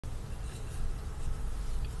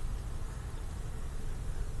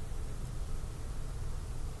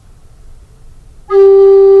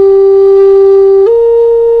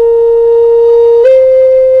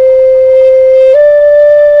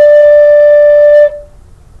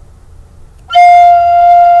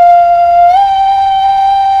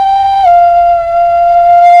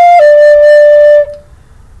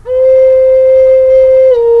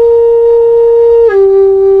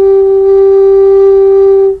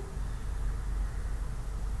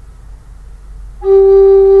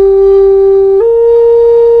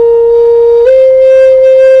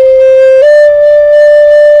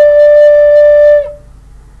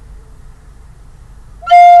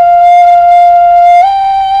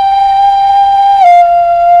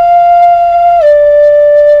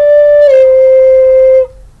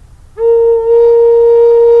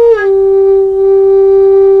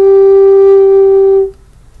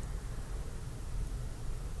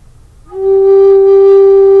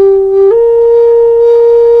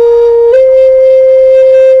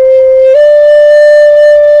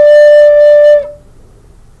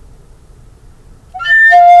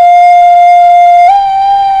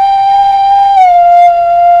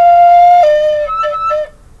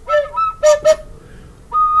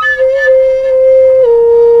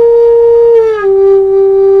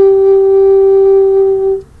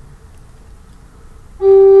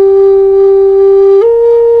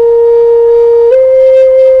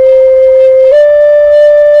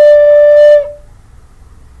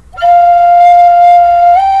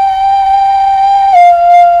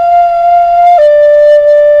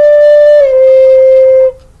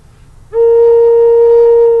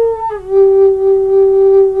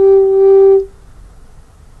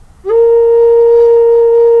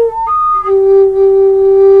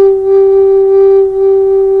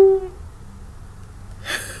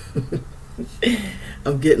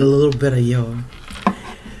getting a little bit of your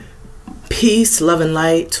peace, love, and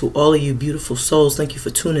light to all of you beautiful souls. Thank you for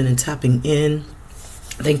tuning and tapping in.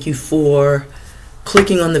 Thank you for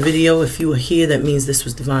clicking on the video. If you are here, that means this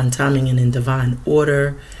was divine timing and in divine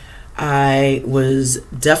order. I was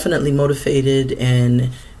definitely motivated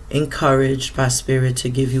and encouraged by Spirit to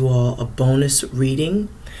give you all a bonus reading.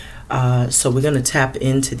 So we're going to tap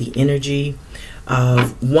into the energy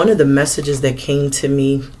of one of the messages that came to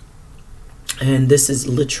me. And this is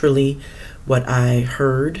literally what I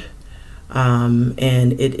heard.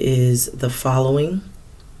 And it is the following.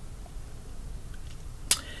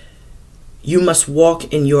 You must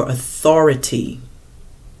walk in your authority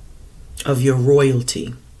of your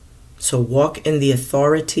royalty. So walk in the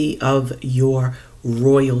authority of your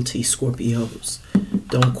royalty, Scorpios.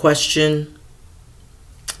 Don't question.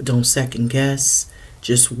 Don't second guess.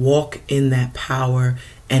 Just walk in that power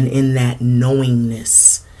and in that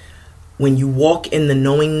knowingness. When you walk in the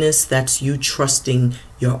knowingness, that's you trusting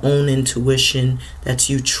your own intuition. That's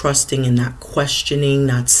you trusting and not questioning,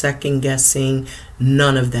 not second guessing,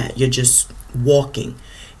 none of that. You're just walking.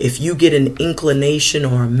 If you get an inclination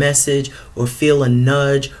or a message or feel a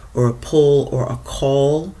nudge or a pull or a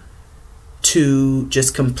call to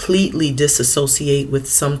just completely disassociate with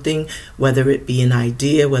something, whether it be an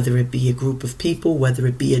idea, whether it be a group of people, whether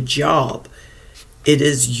it be a job, it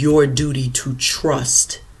is your duty to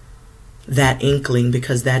trust that inkling,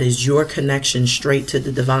 because that is your connection straight to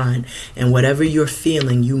the divine. And whatever you're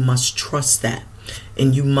feeling, you must trust that.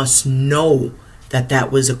 And you must know that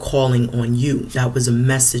that was a calling on you. That was a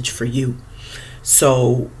message for you.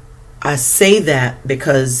 So I say that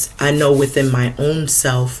because I know within my own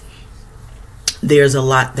self, there's a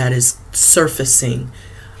lot that is surfacing.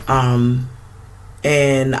 And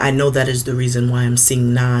I know that is the reason why I'm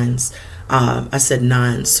seeing nines. I said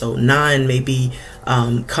 9, so 9 may be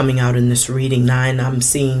coming out in this reading. 9, I'm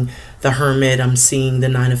seeing the Hermit, I'm seeing the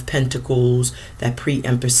 9 of Pentacles, that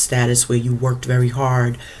pre-Empress status where you worked very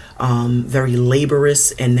hard, very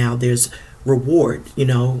laborious, and now there's reward, you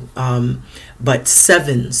know. But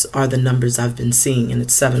 7s are the numbers I've been seeing, and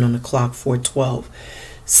it's 7 on the clock, 412.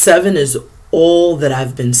 7 is all that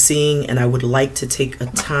I've been seeing, and I would like to take a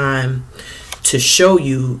time to show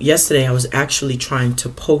you. Yesterday I was actually trying to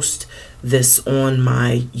post this on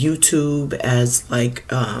my YouTube as like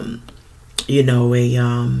you know,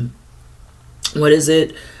 a what is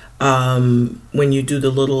it, when you do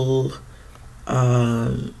the little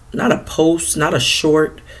not a post, not a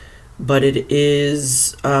short, but it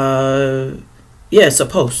is yeah, it's a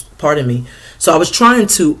post, pardon me. So I was trying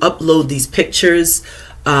to upload these pictures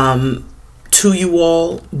to you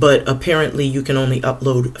all, but apparently you can only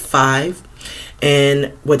upload 5.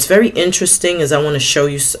 And what's very interesting is I want to show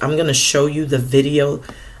you, I'm going to show you the video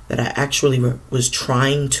that I actually was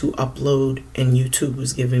trying to upload, and YouTube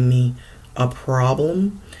was giving me a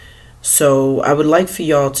problem. So I would like for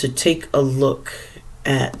y'all to take a look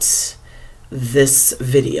at this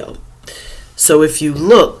video. So if you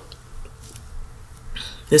look,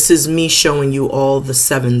 this is me showing you all the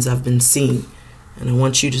 7s I've been seeing, and I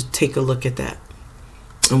want you to take a look at that.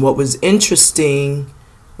 And what was interesting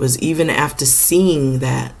was, even after seeing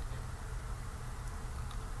that,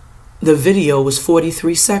 the video was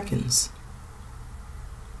 43 seconds.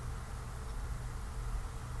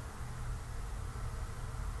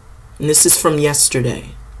 And this is from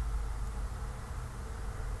yesterday.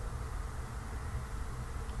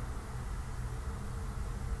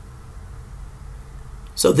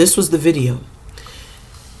 So this was the video.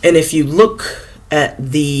 And if you look at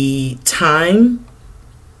the time,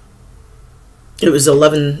 it was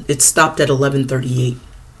 11, it stopped at 11:38.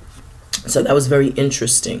 So that was very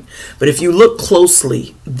interesting. But if you look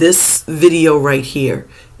closely, this video right here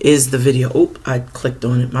is the video. Oh, I clicked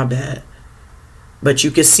on it, my bad. But you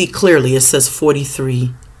can see clearly it says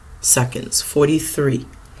 43 seconds, 43.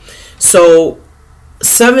 So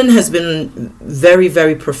 7 has been very,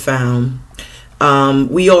 very profound.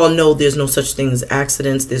 We all know there's no such thing as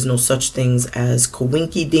accidents. There's no such things as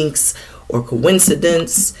coinky-dinks or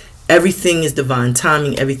coincidence. Everything is divine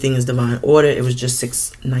timing. Everything is divine order. It was just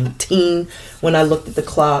 6:19 when I looked at the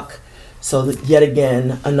clock. So yet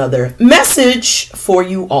again, another message for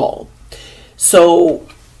you all. So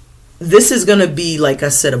this is going to be, like I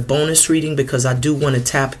said, a bonus reading because I do want to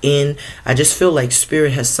tap in. I just feel like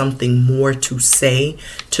Spirit has something more to say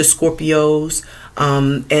to Scorpios.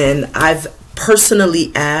 And I've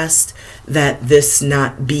personally asked that this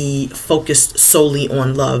not be focused solely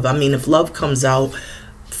on love. I mean, if love comes out,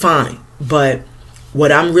 fine. But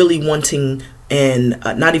what I'm really wanting, and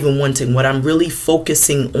not even wanting, what I'm really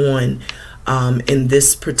focusing on in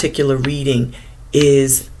this particular reading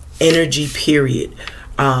is energy, period.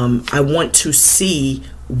 I want to see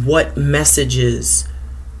what messages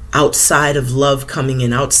outside of love coming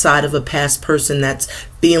in, outside of a past person that's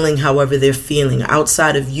feeling however they're feeling,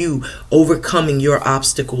 outside of you overcoming your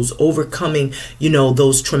obstacles, overcoming, you know,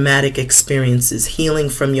 those traumatic experiences, healing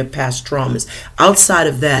from your past traumas. Outside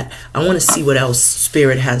of that, I want to see what else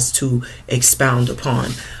Spirit has to expound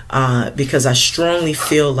upon, because I strongly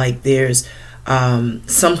feel like there's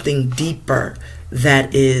something deeper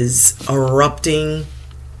that is erupting,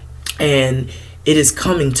 and it is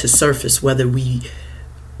coming to surface whether we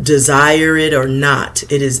desire it or not.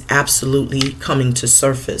 It is absolutely coming to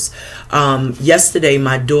surface. Yesterday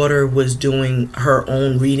my daughter was doing her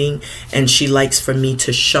own reading, and she likes for me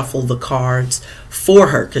to shuffle the cards for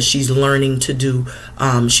her because she's learning to do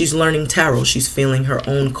she's learning tarot. She's feeling her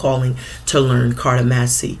own calling to learn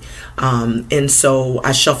cartomancy, and so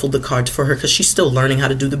I shuffled the cards for her because she's still learning how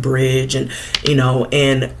to do the bridge, and you know.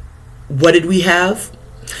 And what did we have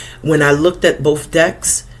when I looked at both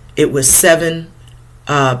decks? It was 7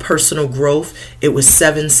 personal growth. It was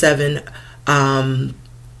 7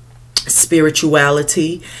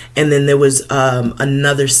 spirituality, and then there was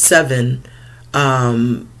another 7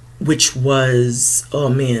 which was, oh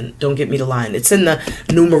man, don't get me to line. It's in the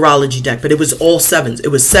numerology deck, but it was all 7s. It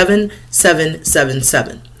was 7 7 7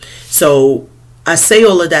 7. So I say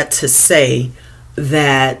all of that to say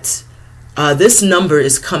that this number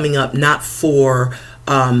is coming up not for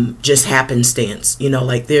just happenstance, you know,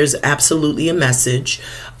 like there's absolutely a message,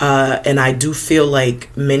 and I do feel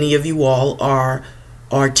like many of you all are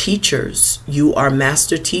teachers. You are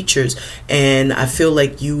master teachers, and I feel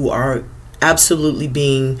like you are absolutely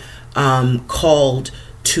being called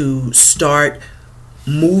to start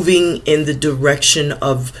moving in the direction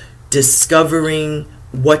of discovering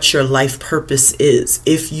what your life purpose is,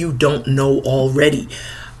 if you don't know already.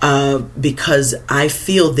 Because I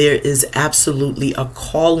feel there is absolutely a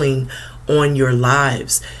calling on your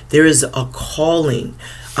lives. There is a calling.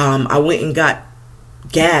 I went and got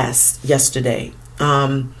gas yesterday,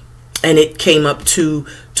 and it came up to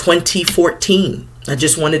 2014. I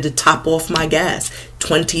just wanted to top off my gas.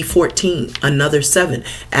 2014, another 7.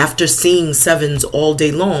 After seeing 7s all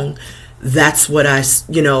day long, that's what I,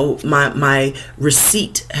 you know, my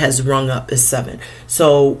receipt has rung up as 7.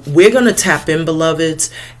 So we're going to tap in,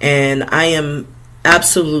 beloveds, and I am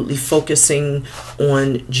absolutely focusing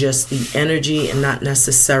on just the energy and not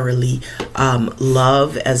necessarily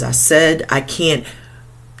love. As I said, I can't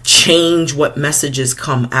change what messages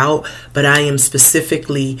come out, but I am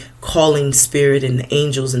specifically calling Spirit and the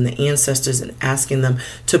angels and the ancestors and asking them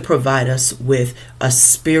to provide us with a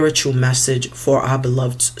spiritual message for our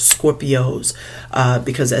beloved Scorpios,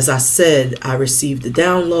 because as I said, I received a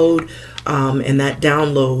download, and that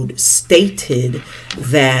download stated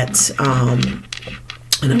that,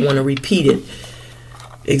 and I want to repeat it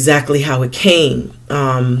exactly how it came.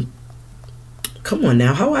 Come on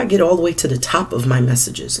now, how do I get all the way to the top of my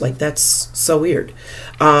messages? Like, that's so weird.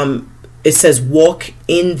 It says, walk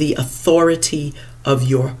in the authority of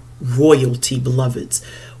your royalty, beloveds.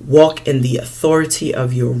 Walk in the authority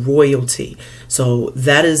of your royalty. So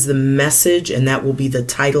that is the message, and that will be the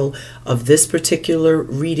title of this particular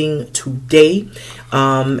reading today.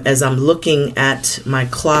 As I'm looking at my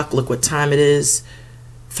clock, look what time it is.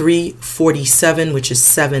 3:47, which is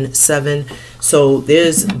 7/7. So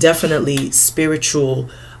there's definitely spiritual,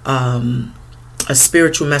 a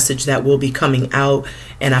spiritual message that will be coming out,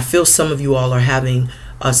 and I feel some of you all are having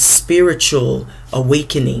a spiritual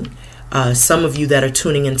awakening. Some of you that are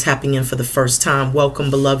tuning in, tapping in for the first time, welcome,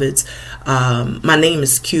 beloveds. My name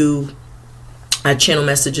is Q. I channel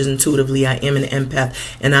messages intuitively. I am an empath,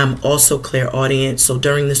 and I'm also clairaudient. So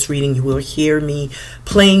during this reading, you will hear me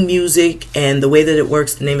playing music, and the way that it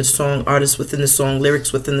works, the name of the song, artists within the song,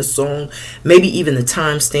 lyrics within the song, maybe even the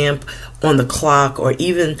timestamp on the clock, or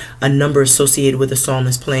even a number associated with the song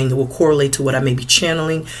that's playing that will correlate to what I may be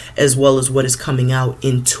channeling, as well as what is coming out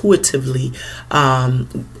intuitively,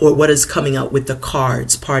 or what is coming out with the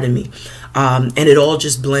cards, pardon me. And it all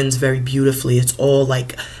just blends very beautifully. It's all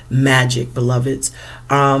like magic, beloveds.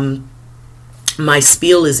 My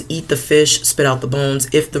spiel is eat the fish, spit out the bones.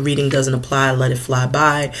 If the reading doesn't apply, let it fly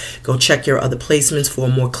by. Go check your other placements for a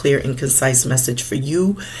more clear and concise message for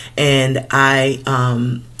you. And I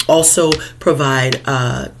also provide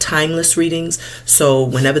timeless readings. So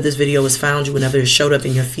whenever this video was found you, whenever it showed up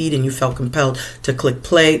in your feed and you felt compelled to click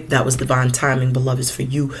play, that was divine timing, beloveds, for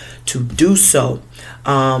you to do so.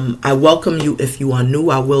 I welcome you if you are new.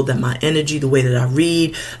 I will that my energy, the way that I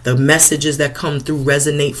read, the messages that come through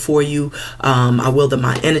resonate for you. I will that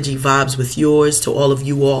my energy vibes with yours. To all of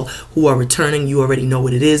you all who are returning, you already know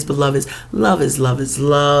what it is, beloveds. Love is love is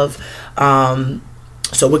love.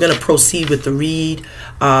 So we're going to proceed with the read.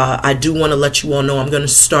 I do want to let you all know I'm going to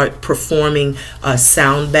start performing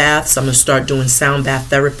sound baths. I'm going to start doing sound bath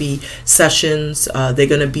therapy sessions. They're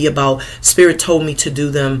going to be about, Spirit told me to do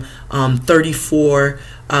them 34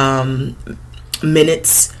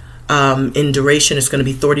 minutes in duration. It's going to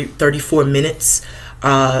be 34 minutes.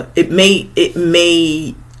 It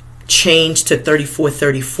may change to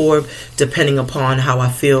 34 depending upon how I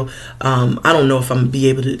feel. I don't know if I'm gonna be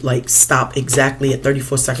able to like stop exactly at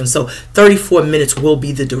 34 seconds. So 34 minutes will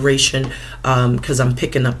be the duration, because I'm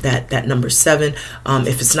picking up that number 7.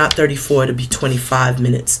 If it's not 34, it'll be 25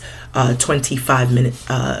 minutes,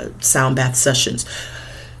 25-minute sound bath sessions.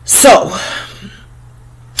 So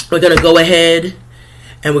we're gonna go ahead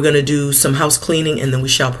and we're going to do some house cleaning, and then we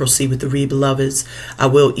shall proceed with the read, beloveds. I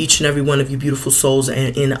will each and every one of you beautiful souls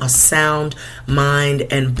and in a sound mind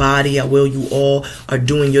and body. I will you all are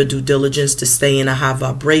doing your due diligence to stay in a high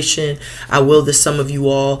vibration. I will that some of you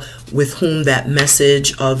all with whom that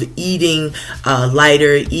message of eating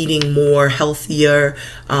lighter, eating more healthier,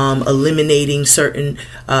 eliminating certain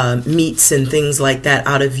meats and things like that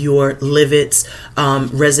out of your livids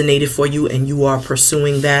resonated for you, and you are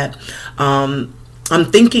pursuing that. I'm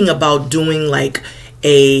thinking about doing like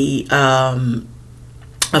a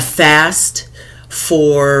fast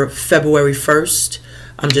for February 1st.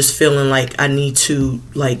 I'm just feeling like I need to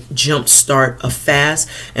like jumpstart a fast,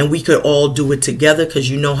 and we could all do it together, because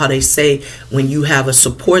you know how they say when you have a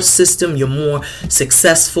support system, you're more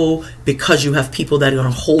successful because you have people that are going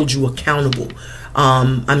to hold you accountable.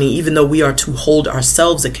 I mean, even though we are to hold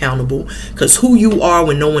ourselves accountable, because who you are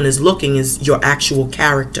when no one is looking is your actual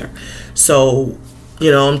character. So you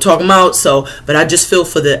know I'm talking about. So, but I just feel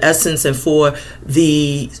for the essence and for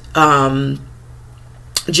the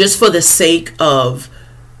just for the sake of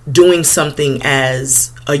doing something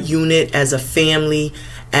as a unit, as a family,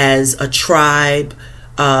 as a tribe,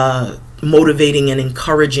 motivating and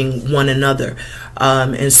encouraging one another.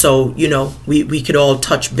 And so, you know, we could all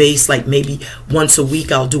touch base, like maybe once a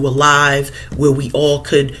week I'll do a live where we all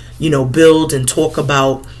could, you know, build and talk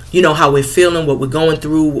about, you know, how we're feeling, what we're going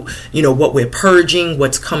through, you know, what we're purging,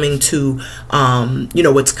 what's coming to, you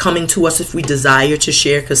know, what's coming to us if we desire to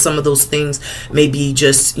share, because some of those things may be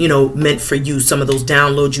just, you know, meant for you. Some of those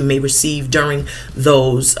downloads you may receive during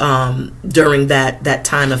those, during that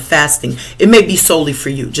time of fasting, it may be solely for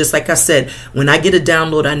you. Just like I said, when I get a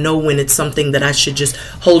download, I know when it's something that I should just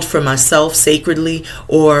hold for myself sacredly,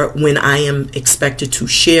 or when I am expected to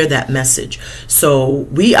share that message. So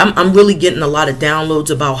I'm really getting a lot of downloads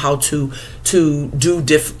about how to do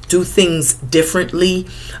things differently,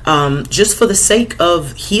 just for the sake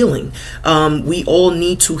of healing. We all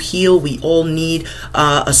need to heal. We all need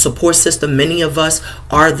a support system. Many of us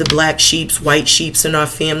are the black sheeps, white sheeps in our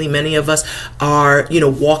family. Many of us are, you know,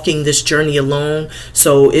 walking this journey alone.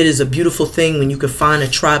 So it is a beautiful thing when you can find a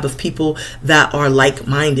tribe of people that are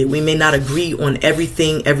like-minded. We may not agree on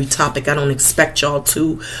everything, every topic. I don't expect y'all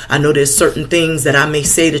to. I know there's certain things that I may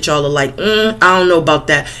say that y'all are like, I don't know about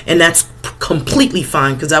that. And that's completely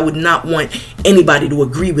fine, because I would not want anybody to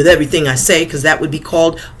agree with everything I say, because that would be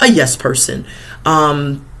called a yes person.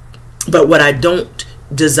 But what I don't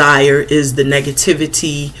desire is the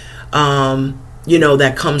negativity, you know,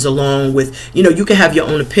 that comes along with, you know, you can have your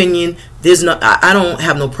own opinion. There's no, I don't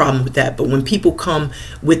have no problem with that. But when people come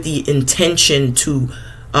with the intention to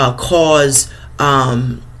cause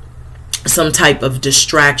some type of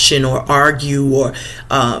distraction or argue, or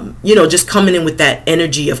you know, just coming in with that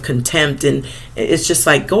energy of contempt, and it's just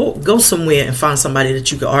like, go somewhere and find somebody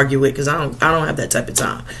that you can argue with, because I don't have that type of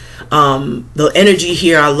time. The energy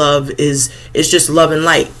here I love is just love and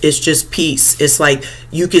light. It's just peace. It's like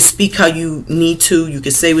you can speak how you need to, you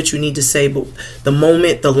can say what you need to say, but the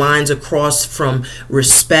moment the lines are crossed from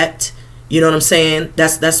respect, you know what I'm saying,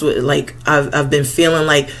 that's what, like, I've been feeling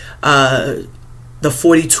like the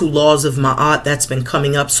 42 laws of MOTE, that's been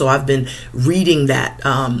coming up. So I've been reading that,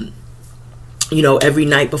 you know, every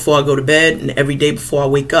night before I go to bed and every day before I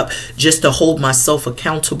wake up, just to hold myself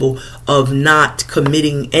accountable of not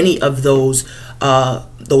committing any of those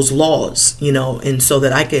laws, you know, and so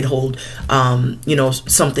that I could hold, you know,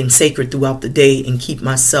 something sacred throughout the day and keep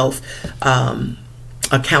myself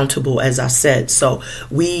accountable, as I said. So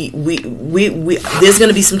there's going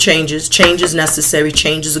to be some changes. Change is necessary.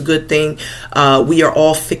 Change is a good thing. We are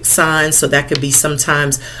all fixed signs, so that could be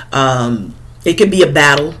sometimes it could be a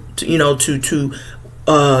battle, you know, to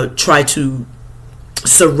try to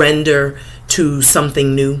surrender to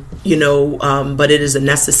something new, you know, but it is a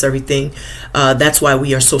necessary thing. That's why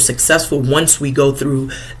we are so successful. Once we go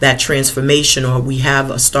through that transformation, or we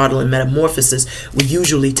have a startling metamorphosis, we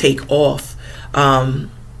usually take off.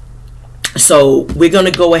 So we're going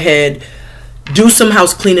to go ahead, do some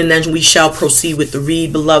house cleaning, and then we shall proceed with the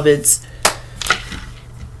read, beloveds.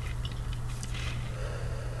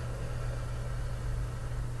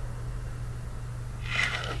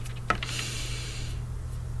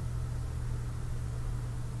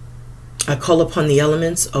 I call upon the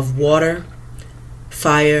elements of water,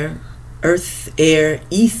 fire, earth, air,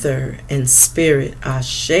 ether, and spirit.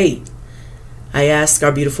 Ashe. I ask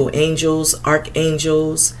our beautiful angels,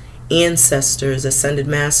 archangels, ancestors, ascended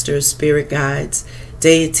masters, spirit guides,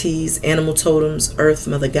 deities, animal totems, earth,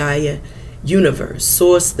 Mother Gaia, universe,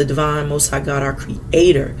 source, the divine, most high God, our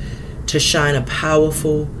creator, to shine a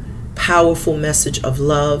powerful, powerful message of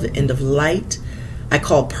love and of light. I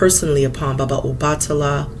call personally upon Baba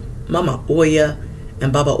Obatala, Mama Oya,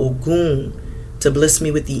 and Baba Ogun to bless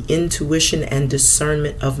me with the intuition and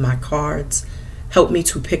discernment of my cards. Help me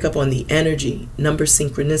to pick up on the energy, number,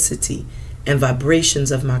 synchronicity, and vibrations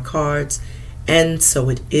of my cards. And so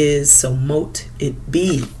it is, so mote it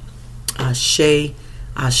be. Ashe,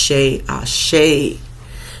 ashe, ashe.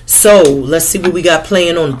 So let's see what we got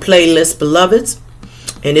playing on the playlist, beloveds.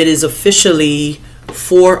 And it is officially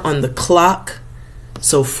 4 on the clock.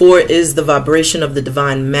 So 4 is the vibration of the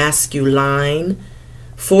divine masculine.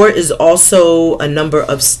 4 is also a number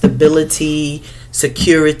of stability,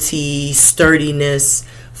 security, sturdiness.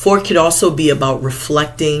 4 could also be about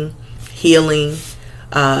reflecting, healing,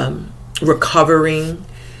 recovering.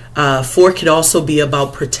 4 could also be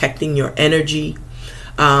about protecting your energy,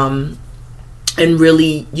 and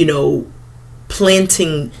really, you know,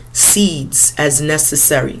 planting seeds as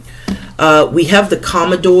necessary. We have the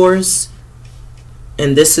Commodores,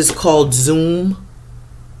 and this is called Zoom.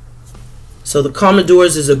 So the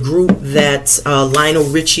Commodores is a group that Lionel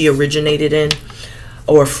Richie originated in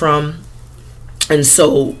or from. And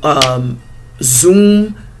so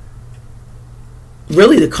Zoom,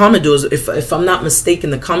 really the Commodores, if I'm not mistaken,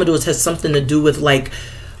 the Commodores has something to do with like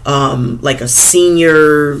a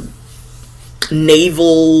senior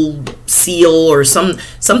naval SEAL or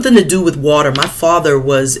something to do with water. My father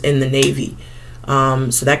was in the Navy.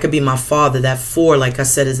 So that could be my father. That 4, like I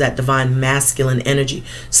said, is that divine masculine energy.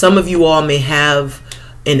 Some of you all may have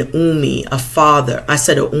an Umi, a father. I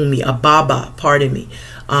said a Umi, a Baba, pardon me,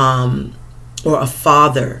 or a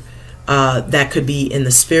father that could be in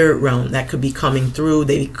the spirit realm, that could be coming through.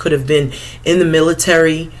 They could have been in the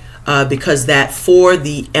military, because that 4,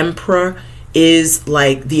 the Emperor, is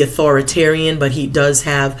like the authoritarian, but he does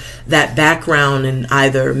have that background in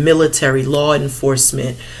either military, law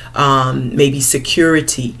enforcement, maybe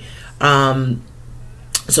security. So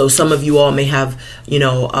some of you all may have, you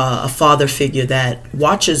know, a father figure that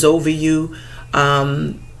watches over you.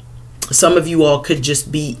 Some of you all could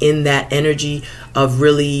just be in that energy of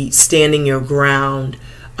really standing your ground,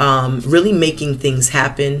 really making things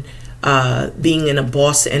happen, being in a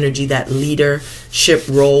boss energy, that leadership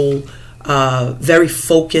role. Very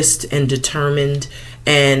focused and determined,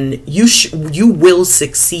 and you will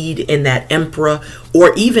succeed in that Emperor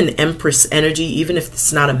or even Empress energy, even if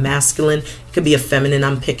it's not a masculine, it could be a feminine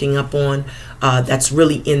I'm picking up on, that's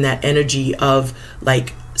really in that energy of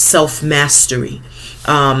like self-mastery.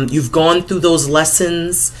 You've gone through those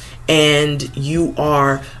lessons and you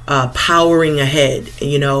are powering ahead.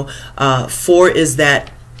 You know, 4 is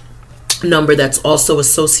that number that's also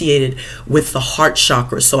associated with the heart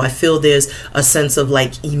chakra. So I feel there's a sense of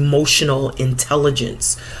like emotional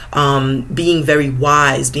intelligence, being very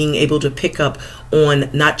wise, being able to pick up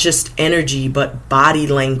on not just energy but body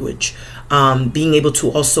language, being able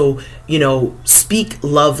to also, you know, speak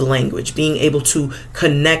love language, being able to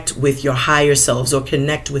connect with your higher selves or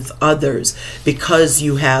connect with others because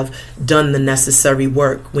you have done the necessary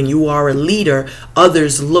work. When you are a leader,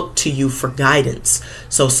 others look to you for guidance.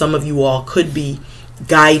 So some of you all could be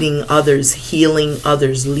guiding others, healing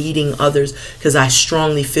others, leading others, because I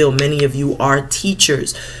strongly feel many of you are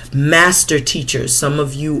teachers, master teachers. Some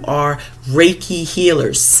of you are Reiki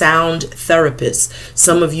healers, sound therapists.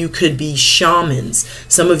 Some of you could be shamans.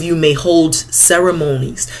 Some of you may hold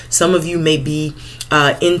ceremonies. Some of you may be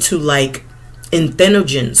into like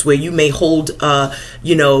entheogens, where you may hold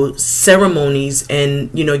you know, ceremonies, and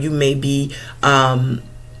you know, you may be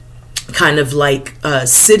kind of like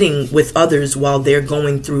sitting with others while they're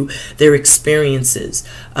going through their experiences.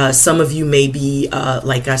 Some of you may be,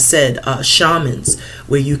 like I said, shamans,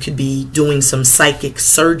 where you could be doing some psychic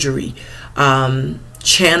surgery,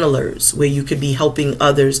 channelers, where you could be helping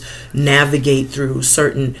others navigate through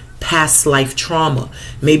certain past life trauma.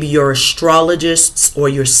 Maybe you're astrologists, or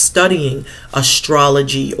you're studying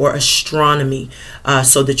astrology or astronomy,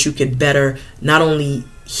 so that you could better not only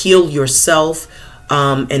heal yourself,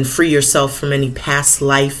 and free yourself from any past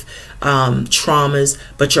life traumas,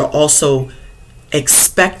 but you're also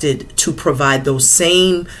expected to provide those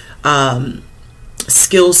same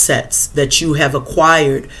skill sets that you have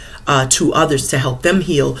acquired to others to help them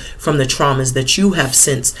heal from the traumas that you have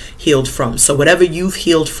since healed from. So whatever you've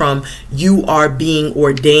healed from, you are being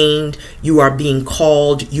ordained, you are being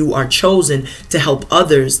called, you are chosen to help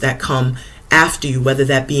others that come after you, whether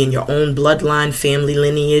that be in your own bloodline, family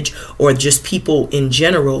lineage, or just people in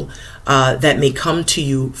general that may come to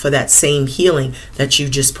you for that same healing that you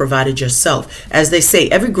just provided yourself. As they say,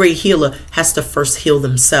 every great healer has to first heal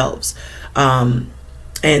themselves.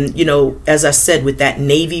 And, you know, as I said, with that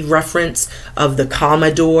Navy reference of the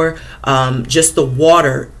Commodore, just the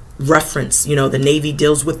water reference, you know, the Navy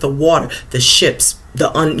deals with the water, the ships,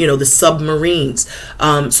 the submarines.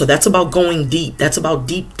 So that's about going deep. That's about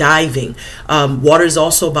deep diving. Water is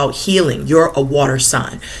also about healing. You're a water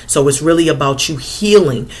sign. So it's really about you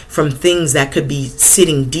healing from things that could be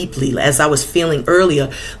sitting deeply. As I was feeling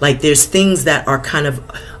earlier, like there's things that are kind of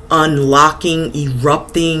unlocking,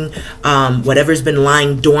 erupting, whatever's been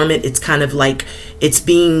lying dormant. It's kind of like it's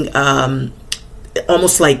being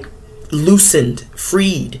almost like loosened,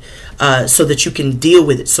 freed, so that you can deal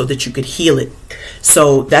with it, so that you could heal it.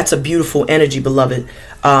 So that's a beautiful energy, beloved.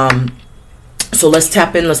 So let's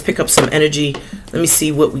tap in. Let's pick up some energy. Let me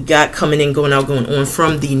see what we got coming in, going out, going on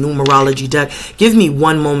from the numerology deck. Give me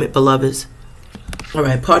one moment, beloveds. All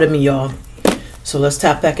right, pardon me, y'all. So let's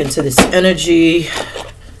tap back into this energy.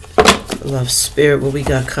 Love, spirit, what we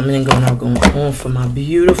got coming in, going out, going on for my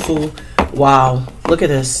beautiful, wow, look at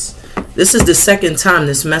this. This is the second time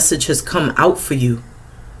this message has come out for you.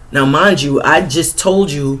 Now, mind you, I just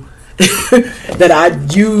told you that I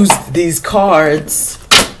used these cards,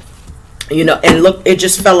 you know, and look, it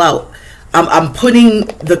just fell out. I'm putting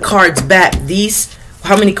the cards back. These,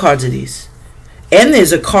 how many cards are these? And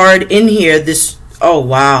there's a card in here, this, oh,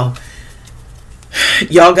 wow.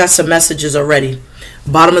 Y'all got some messages already.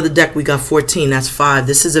 Bottom of the deck, we got 14. That's 5.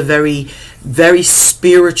 This is a very, very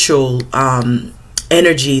spiritual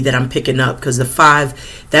energy that I'm picking up, because the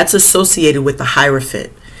 5, that's associated with the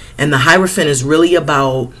Hierophant. And the Hierophant is really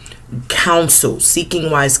about counsel, seeking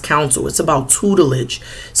wise counsel. It's about tutelage.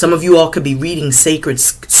 Some of you all could be reading sacred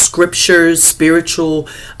scriptures, spiritual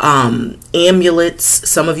amulets.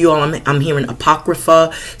 Some of you all, I'm hearing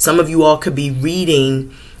apocrypha. Some of you all could be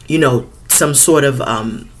reading, you know, some sort of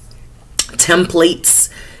templates.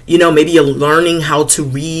 You know, maybe you're learning how to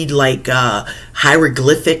read like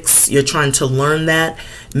hieroglyphics. You're trying to learn that.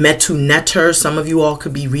 Metu Neter, some of you all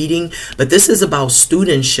could be reading. But this is about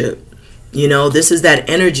studentship. You know, this is that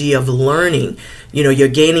energy of learning. You know, you're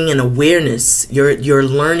gaining an awareness. You're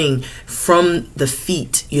learning from the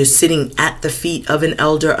feet. You're sitting at the feet of an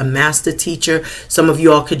elder, a master teacher. Some of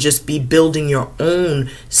you all could just be building your own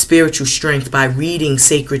spiritual strength by reading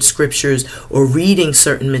sacred scriptures or reading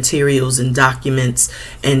certain materials and documents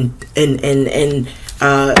and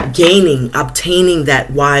obtaining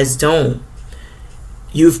that wise dome.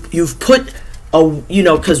 You've put a, you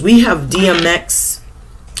know, because we have DMX,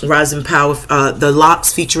 Rising Power, the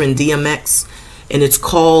locks featuring DMX, and it's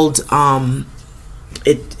called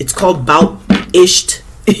it's called Bout Isht.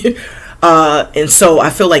 And so I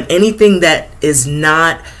feel like anything that is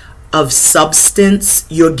not of substance,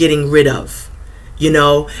 you're getting rid of, you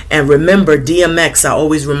know. And remember, DMX, I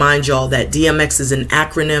always remind y'all that DMX is an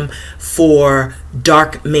acronym for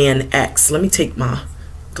Dark Man X. Let me take my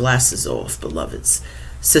glasses off, beloveds.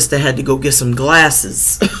 Sister had to go get some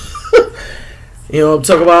glasses. You know what I'm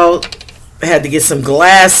talking about? I had to get some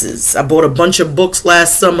glasses. I bought a bunch of books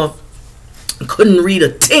last summer. I couldn't read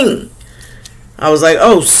a ting. I was like,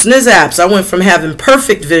 oh, snizaps. I went from having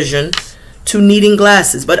perfect vision to needing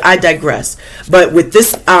glasses. But I digress. But with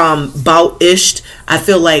this Bout Isht, I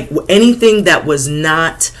feel like anything that was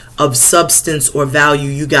not of substance or value,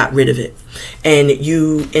 you got rid of it. And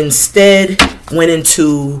you instead went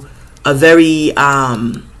into a very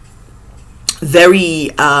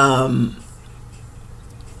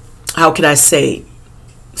how could I say,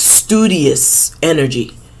 studious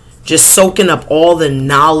energy, just soaking up all the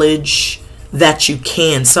knowledge that you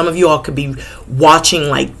can. Some of you all could be watching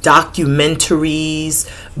like documentaries,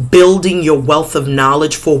 building your wealth of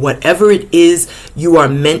knowledge for whatever it is you are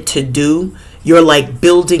meant to do. You're like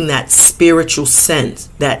building that spiritual sense,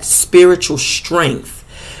 that spiritual strength,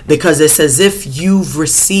 because it's as if you've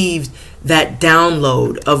received that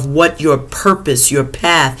download of what your purpose, your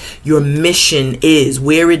path, your mission is,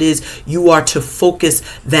 where it is you are to focus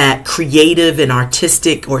that creative and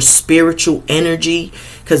artistic or spiritual energy,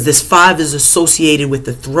 because this 5 is associated with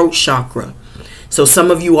the throat chakra. So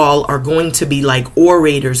some of you all are going to be like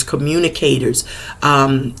orators, communicators,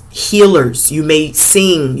 healers. You may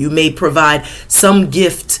sing, you may provide some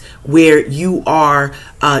gift where you are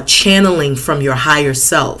channeling from your higher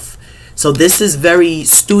self. So this is very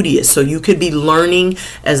studious. So you could be learning,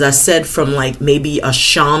 as I said, from like maybe a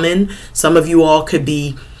shaman. Some of you all could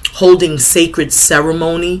be holding sacred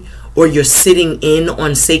ceremony, or you're sitting in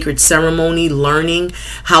on sacred ceremony, learning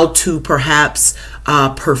how to perhaps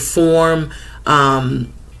perform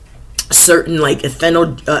certain like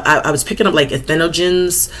I was picking up like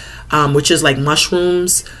entheogens, which is like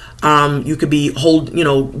mushrooms. You could be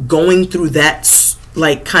going through that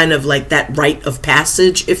like kind of like that rite of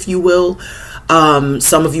passage, if you will.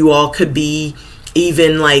 Some of you all could be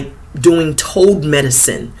even like doing toad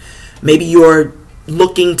medicine. Maybe you're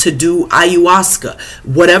looking to do ayahuasca.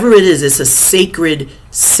 Whatever it is, it's a sacred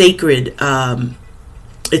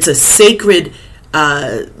it's a sacred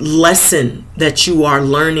lesson that you are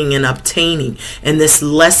learning and obtaining, and this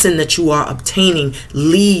lesson that you are obtaining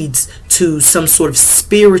leads to some sort of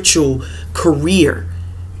spiritual career.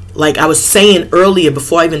 Like I was saying earlier,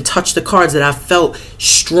 before I even touched the cards, that I felt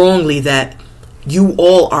strongly that you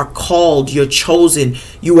all are called, you're chosen,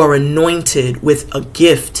 you are anointed with a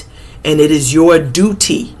gift, and it is your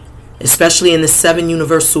duty, especially in the 7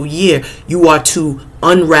 universal year, you are to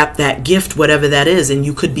unwrap that gift, whatever that is. And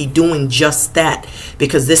you could be doing just that,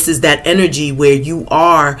 because this is that energy where you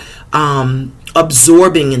are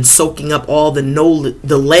absorbing and soaking up all the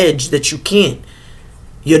ledge that you can.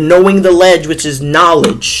 You're knowing the ledge, which is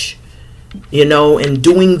knowledge, and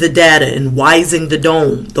doing the data and wising the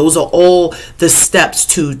dome. Those are all the steps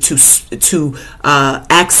to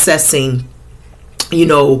accessing,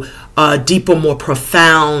 deeper, more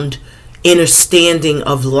profound understanding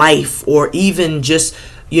of life, or even just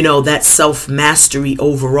that self-mastery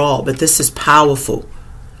overall. But this is powerful,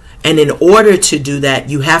 and in order to do that,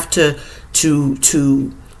 you have to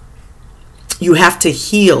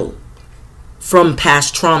heal from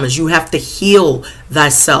past traumas. You have to heal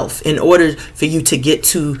thyself in order for you to get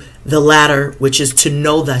to the latter, which is to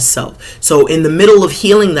know thyself. So in the middle of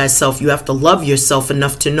healing thyself, you have to love yourself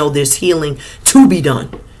enough to know there's healing to be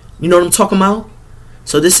done. You know what I'm talking about?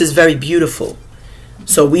 So this is very beautiful.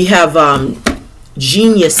 So we have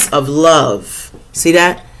Genius of Love. See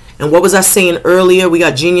that? And what was I saying earlier? We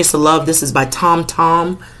got Genius of Love. This is by Tom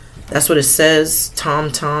Tom. That's what it says.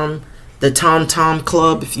 Tom Tom. The Tom Tom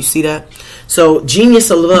Club, if you see that. So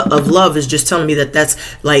Genius of Love is just telling me that that's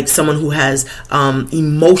like someone who has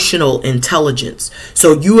emotional intelligence.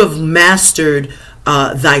 So you have mastered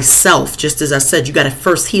thyself. Just as I said, you got to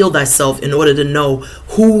first heal thyself in order to know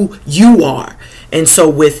who you are. And so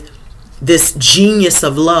with this Genius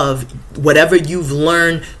of Love, whatever you've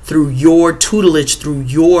learned through your tutelage, through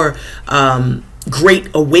your great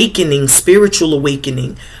awakening, spiritual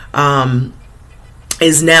awakening,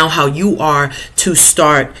 is now how you are to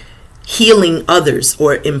start healing others,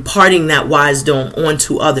 or imparting that wisdom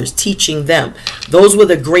onto others, teaching them. Those were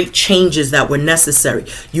the great changes that were necessary.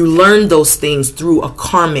 You learned those things through a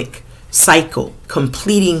karmic cycle,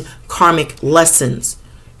 completing karmic lessons.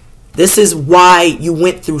 This is why you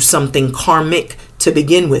went through something karmic to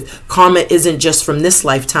begin with. Karma isn't just from this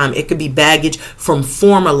lifetime. It could be baggage from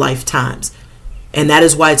former lifetimes. And that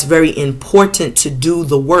is why it's very important to do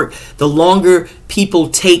the work. The longer people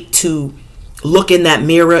take to look in that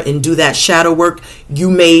mirror and do that shadow work, you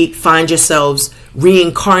may find yourselves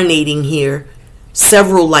reincarnating here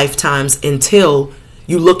several lifetimes until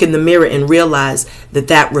you look in the mirror and realize that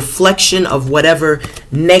that reflection of whatever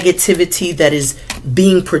negativity that is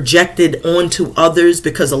being projected onto others,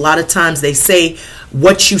 because a lot of times they say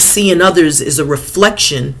what you see in others is a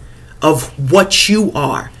reflection of what you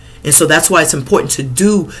are. And so that's why it's important to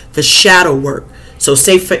do the shadow work. So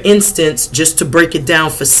say, for instance, just to break it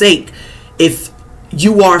down for sake, if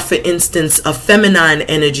you are, for instance, a feminine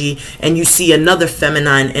energy and you see another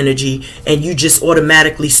feminine energy and you just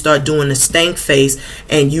automatically start doing the stank face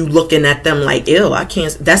and you looking at them like, ew, I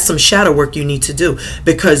can't, that's some shadow work you need to do,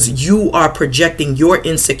 because you are projecting your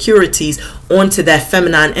insecurities onto that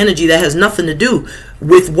feminine energy that has nothing to do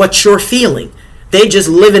with what you're feeling. They just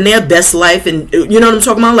living their best life, and you know what I'm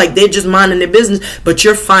talking about? Like, they're just minding their business, but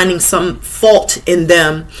you're finding some fault in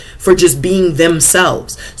them for just being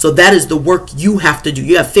themselves. So that is the work you have to do.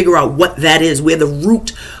 You have to figure out what that is, where the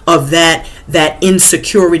root of that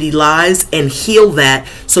insecurity lies, and heal that,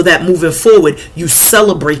 so that moving forward, you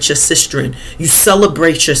celebrate your sister, you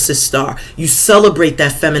celebrate your sister, you celebrate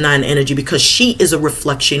that feminine energy, because she is a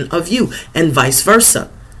reflection of you, and vice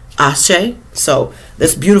versa. Ashe. So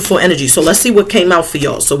that's beautiful energy. So let's see what came out for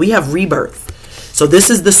y'all. So we have rebirth. So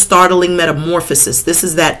this is the startling metamorphosis. This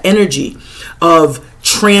is that energy of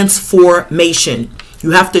transformation.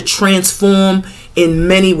 You have to transform in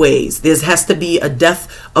many ways. There has to be a death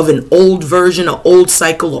of an old version, an old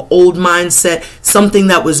cycle, an old mindset, something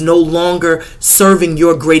that was no longer serving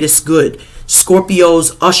your greatest good.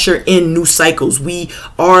 Scorpios usher in new cycles. We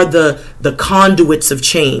are the conduits of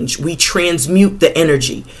change. We transmute the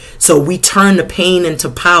energy. So we turn the pain into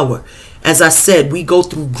power. As I said, we go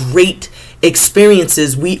through great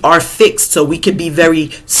experiences. We are fixed, so we can be very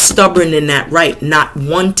stubborn in that, right? Not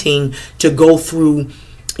wanting to go through,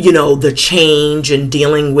 you know, the change and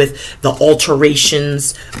dealing with the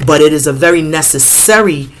alterations, but it is a very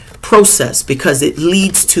necessary process because it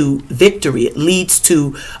leads to victory. It leads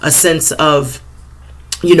to a sense of,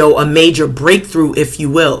 you know, a major breakthrough, if you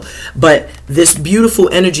will. But this beautiful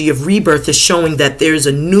energy of rebirth is showing that there's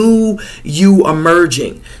a new you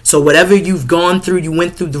emerging. So whatever you've gone through, you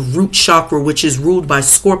went through the root chakra, which is ruled by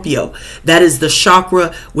Scorpio. That is the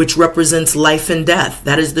chakra which represents life and death.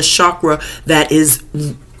 That is the chakra that is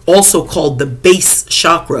also called the base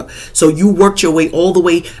chakra. So you worked your way all the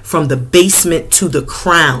way from the basement to the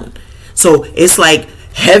crown. So it's like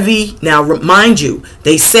heavy. Now, mind you,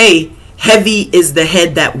 they say heavy is the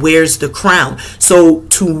head that wears the crown. So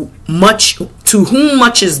to whom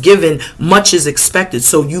much is given, much is expected.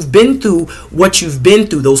 So you've been through what you've been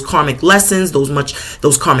through, those karmic lessons,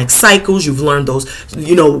 those karmic cycles. You've learned those,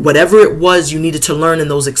 you know, whatever it was you needed to learn in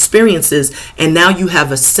those experiences. And now you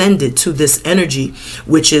have ascended to this energy,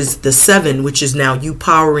 which is the 7, which is now you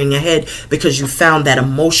powering ahead because you found that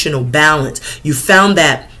emotional balance. You found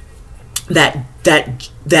that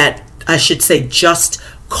I should say just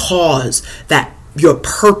cause, that your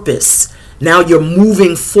purpose. Now you're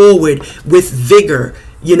moving forward with vigor,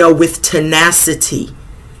 you know, with tenacity,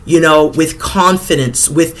 you know, with confidence,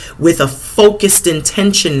 with a focused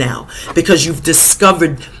intention now, because you've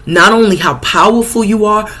discovered not only how powerful you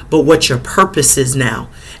are, but what your purpose is now.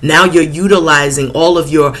 Now you're utilizing all of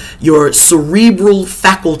your cerebral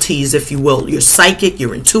faculties, if you will. You're psychic,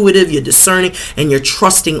 you're intuitive, you're discerning, and you're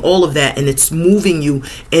trusting all of that, and it's moving you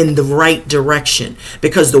in the right direction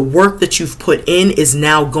because the work that you've put in is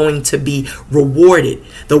now going to be rewarded.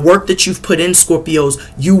 The work that you've put in, Scorpios,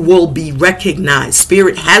 you will be recognized.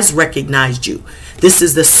 Spirit has recognized you. This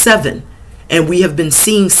is the 7. And we have been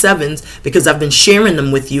seeing 7s because I've been sharing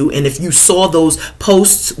them with you. And if you saw those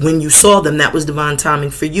posts when you saw them, that was divine timing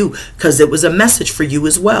for you because it was a message for you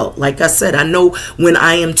as well. Like I said, I know when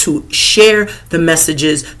I am to share the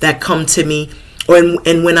messages that come to me,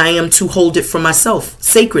 and when I am to hold it for myself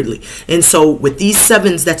sacredly. And so with these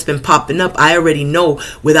 7s that's been popping up, I already know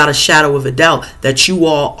without a shadow of a doubt that you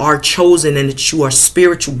all are chosen and that you are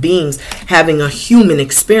spiritual beings having a human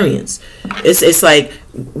experience. It's like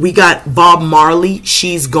we got Bob Marley,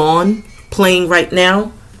 She's Gone, playing right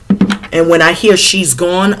now. And when I hear She's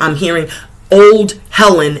Gone, I'm hearing Old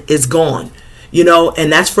Helen is Gone. You know,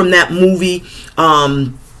 and that's from that movie,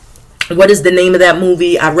 what is the name of that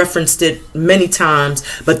movie? I referenced it many times,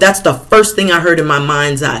 but that's the first thing I heard in my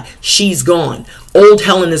mind's eye. She's gone. Old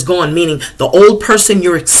Helen is gone, meaning the old person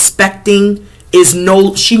you're expecting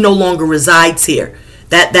she no longer resides here.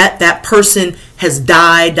 That person has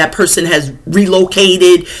died. That person has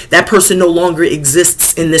relocated. That person no longer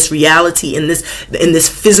exists in this reality, in this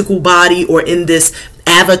physical body or in this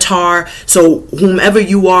avatar. So whomever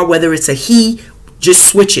you are, whether it's a he, just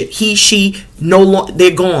switch it. He, she, no longer,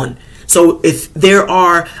 they're gone. So if there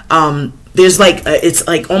are, there's like, it's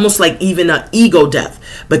like almost like even an ego death.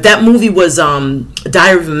 But that movie was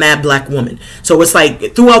Diary of a Mad Black Woman. So it's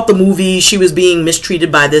like throughout the movie, she was being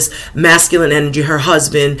mistreated by this masculine energy, her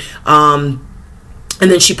husband. And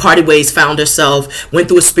then she parted ways, found herself, went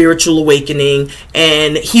through a spiritual awakening.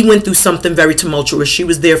 And he went through something very tumultuous. She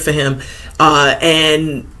was there for him.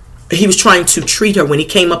 And he was trying to treat her when he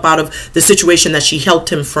came up out of the situation that she helped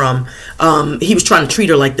him from. He was trying to treat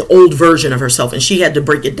her like the old version of herself, and she had to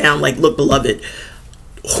break it down like, look, beloved,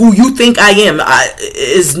 who you think I am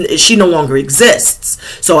she no longer exists.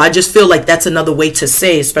 So I just feel like that's another way to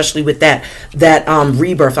say, especially with that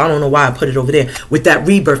rebirth. I don't know why I put it over there. With that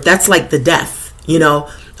rebirth, that's like the death, you know.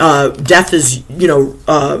 Death is, you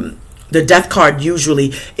know, the death card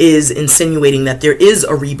usually is insinuating that there is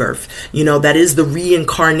a rebirth. You know, that is the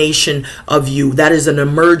reincarnation of you. That is an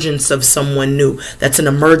emergence of someone new. That's an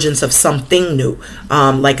emergence of something new.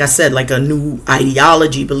 Like I said, like a new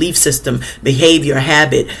ideology, belief system, behavior,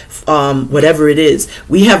 habit, whatever it is.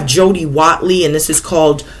 We have Jody Watley, and this is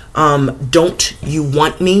called Don't You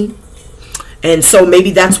Want Me? And so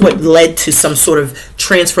maybe that's what led to some sort of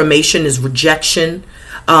transformation, is rejection.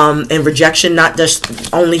 And rejection not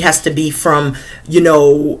just only has to be from, you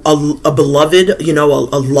know, a beloved, you know,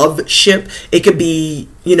 a love ship. It could be,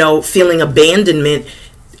 you know, feeling abandonment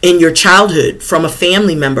in your childhood from a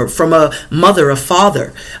family member, from a mother, a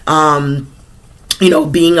father. You know,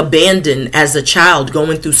 being abandoned as a child,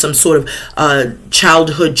 going through some sort of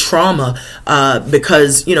childhood trauma,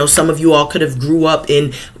 because, you know, some of you all could have grew up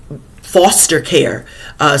in foster care.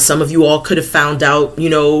 Some of you all could have found out,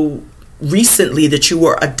 you know, recently that you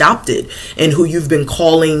were adopted, and who you've been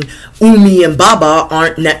calling Umi and Baba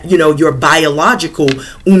aren't, you know, your biological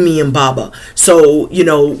Umi and Baba. So, you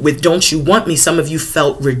know, with Don't You Want Me, some of you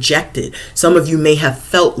felt rejected. Some of you may have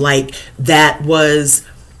felt like that was,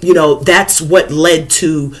 you know, that's what led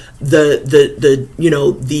to the you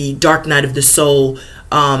know, the dark night of the soul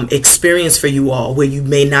experience for you all, where you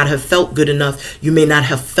may not have felt good enough. You may not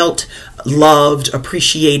have felt loved,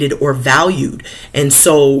 appreciated, or valued. And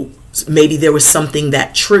so maybe there was something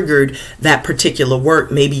that triggered that particular work.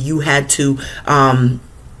 Maybe you had to,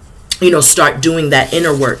 you know, start doing that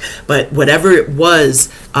inner work. But whatever it was,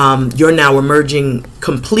 you're now emerging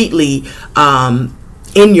completely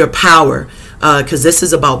in your power. Because this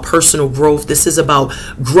is about personal growth. This is about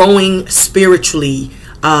growing spiritually,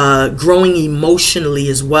 growing emotionally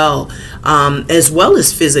as well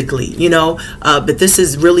as physically, you know. But this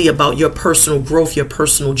is really about your personal growth, your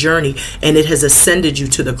personal journey, and it has ascended you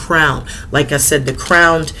to the crown. Like I said, the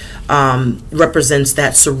crown represents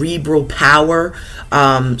that cerebral power.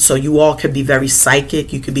 So you all could be very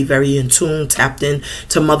psychic. You could be very in tune, tapped in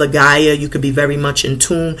to Mother Gaia. You could be very much in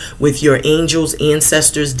tune with your angels,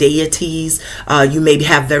 ancestors, deities. You may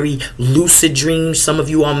have very lucid dreams. Some of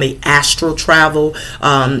you all may astral travel.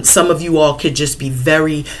 Some of you all could just be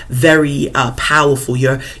very, very powerful.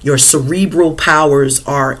 Your cerebral powers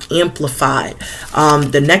are amplified.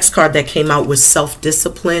 The next card that came out was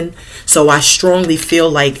self-discipline. So I strongly feel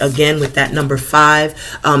like, again, with that number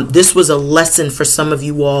 5, this was a lesson for some of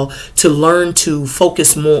you all to learn to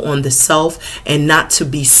focus more on the self and not to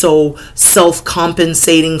be so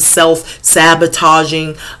self-compensating,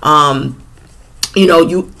 self-sabotaging, you know,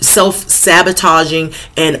 you self-sabotaging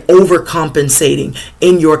and overcompensating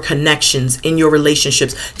in your connections, in your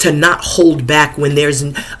relationships, to not hold back when there's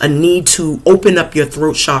a need to open up your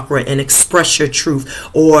throat chakra and express your truth,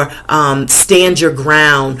 or stand your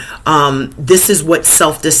ground. This is what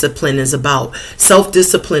self-discipline is about.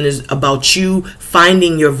 Self-discipline is about you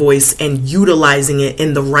finding your voice and utilizing it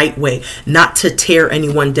in the right way, not to tear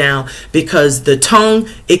anyone down, because the tongue,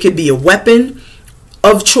 it could be a weapon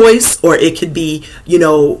of choice, or it could be, you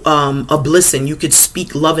know, a blessing. You could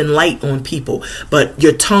speak love and light on people, but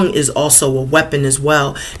your tongue is also a weapon as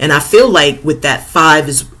well. And I feel like with that 5,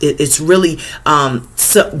 it's really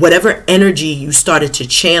so whatever energy you started to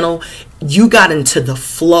channel, you got into the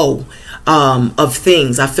flow of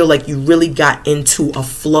things. I feel like you really got into a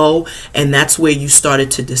flow, and that's where you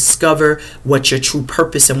started to discover what your true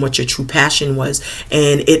purpose and what your true passion was.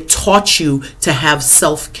 And it taught you to have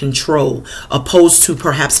self-control, opposed to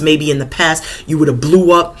perhaps maybe in the past you would have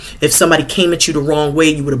blew up. If somebody came at you the wrong way,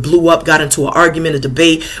 you would have blew up, got into an argument, a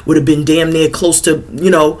debate, would have been damn near close to,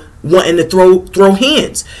 you know, wanting to throw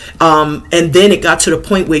hands. And then it got to the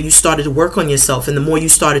point where you started to work on yourself, and the more you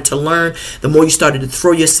started to learn, the more you started to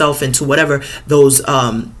throw yourself into whatever those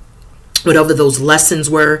lessons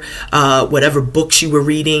were, whatever books you were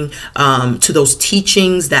reading, to those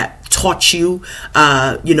teachings that taught you,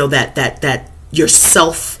 you know, that your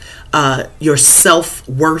self-worth,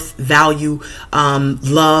 value,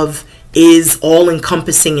 love is all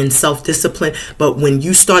encompassing in self-discipline. But when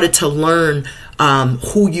you started to learn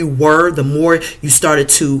who you were, the more you started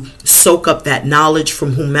to soak up that knowledge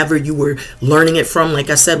from whomever you were learning it from. Like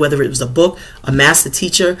I said, whether it was a book, a master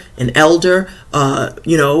teacher, an elder,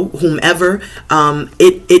 you know, whomever,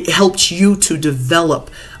 it helped you to develop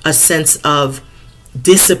a sense of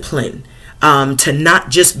discipline, to not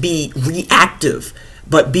just be reactive,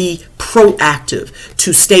 but be proactive,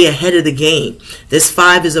 to stay ahead of the game. This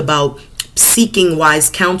 5 is about seeking wise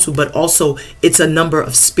counsel, but also it's a number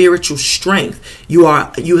of spiritual strength. You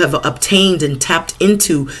have obtained and tapped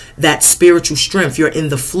into that spiritual strength. You're in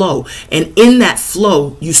the flow, and in that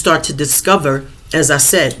flow you start to discover, as I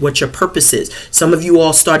said, what your purpose is. Some of you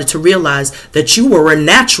all started to realize that you were a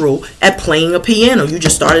natural at playing a piano. You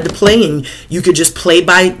just started to play, and you could just play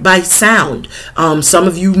by sound. Some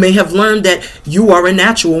of you may have learned that you are a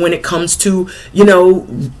natural when it comes to, you know,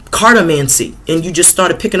 cartomancy, and you just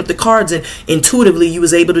started picking up the cards, and intuitively you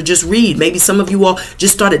was able to just read. Maybe some of you all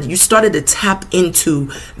just started to tap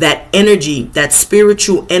into that energy, that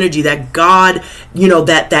spiritual energy, that God, you know,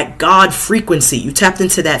 that God frequency. You tapped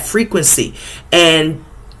into that frequency, and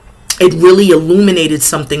it really illuminated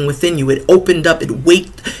something within you. It opened up, it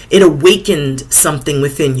awakened something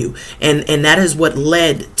within you. And that is what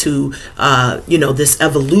led to, this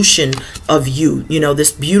evolution of you,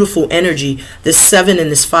 this beautiful energy. This 7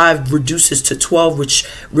 and this 5 reduces to 12, which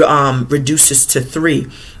reduces to 3.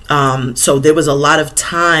 So there was a lot of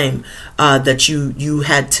time that you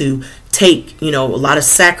had to take, a lot of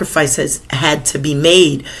sacrifices had to be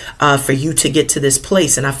made for you to get to this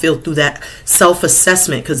place. And I feel through that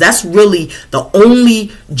self-assessment, because that's really the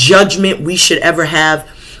only judgment we should ever have.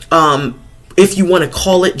 If you want to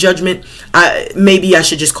call it judgment, maybe I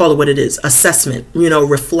should just call it what it is: assessment,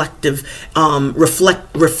 reflective,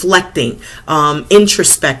 reflecting,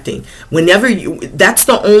 introspecting. Whenever that's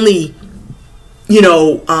the only,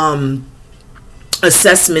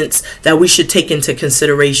 assessments that we should take into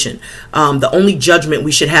consideration. The only judgment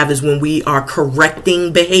we should have is when we are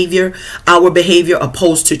correcting our behavior,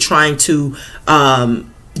 opposed to trying to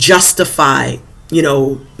justify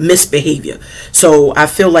misbehavior. So I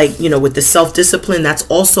feel like, with the self-discipline, that's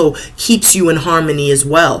also keeps you in harmony as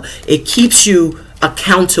well. It keeps you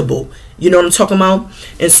accountable. You know what I'm talking about?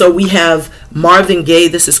 And so we have Marvin Gaye.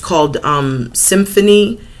 This is called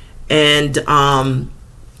Symphony. And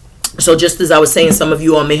so just as I was saying, some of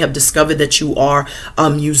you all may have discovered that you are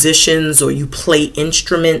musicians, or you play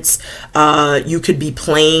instruments. You could be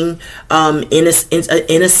playing in a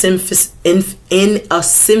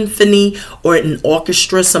symphony or an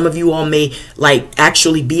orchestra. Some of you all may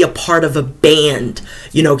actually be a part of a band,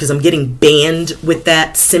 because I'm getting band with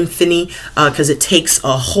that symphony, because it takes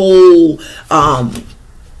a whole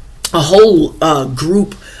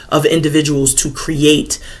group of individuals to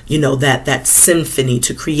create, that symphony,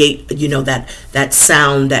 to create, that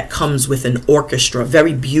sound that comes with an orchestra.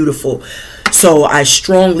 Very beautiful. So I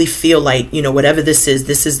strongly feel like, whatever this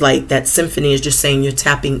is like that symphony is just saying you're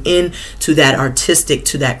tapping in to that artistic,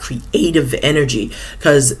 to that creative energy,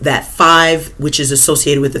 because that 5, which is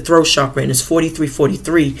associated with the throat chakra, and is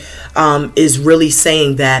 4343, is really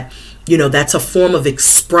saying that, that's a form of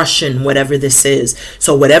expression, whatever this is.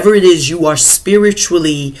 So whatever it is you are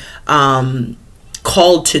spiritually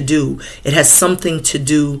called to do, it has something to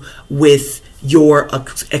do with your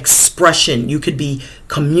expression. You could be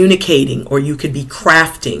communicating, or you could be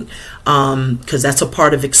crafting, because that's a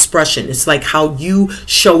part of expression. It's like how you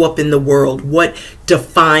show up in the world, what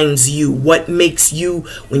defines you, what makes you,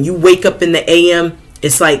 when you wake up in the AM,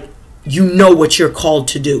 it's like, what you're called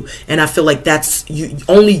to do. And I feel like that's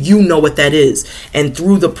only you know what that is, and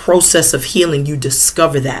through the process of healing you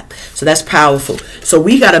discover that. So that's powerful. So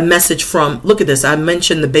we got a message from, look at this, I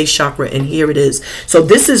mentioned the base chakra, and here it is. So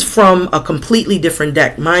this is from a completely different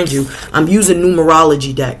deck, mind you. I'm using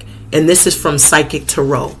numerology deck, and this is from Psychic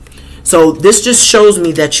Tarot. So this just shows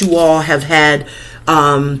me that you all have had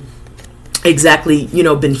exactly,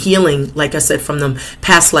 been healing, like I said, from them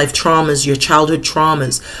past life traumas, your childhood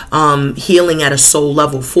traumas, healing at a soul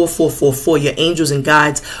level. 4444, your angels and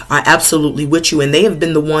guides are absolutely with you, and they have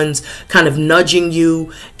been the ones kind of nudging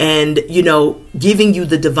you and, giving you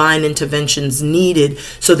the divine interventions needed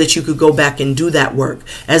so that you could go back and do that work.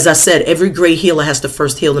 As I said, every great healer has to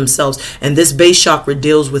first heal themselves, and this base chakra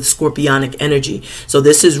deals with scorpionic energy. So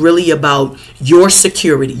this is really about your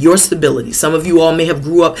security, your stability. Some of you all may have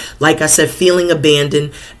grew up, like I said, feeling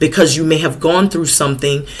abandoned because you may have gone through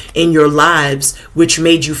something in your lives which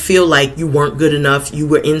made you feel like you weren't good enough, you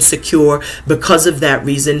were insecure. Because of that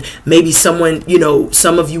reason, maybe someone,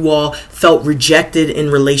 some of you all felt rejected in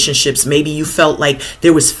relationships. Maybe you felt like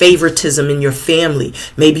there was favoritism in your family.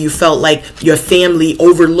 Maybe you felt like your family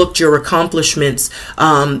overlooked your accomplishments,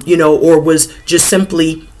 or was just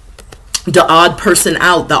simply the odd person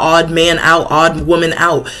out, the odd man out, odd woman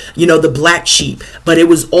out, the black sheep. But it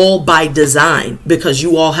was all by design, because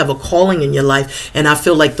you all have a calling in your life. And I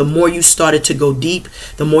feel like the more you started to go deep,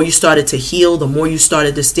 the more you started to heal, the more you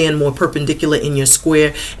started to stand more perpendicular in your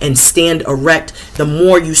square and stand erect, the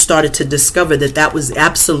more you started to discover that that was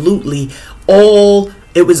absolutely all.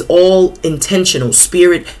 It was all intentional.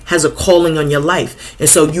 Spirit has a calling on your life. And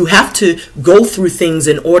so you have to go through things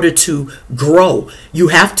in order to grow. You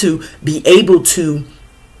have to be able to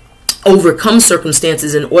overcome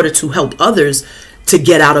circumstances in order to help others to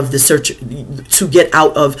get out of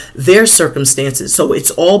their circumstances. So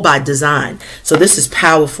it's all by design. So this is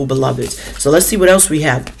powerful, beloveds. So let's see what else we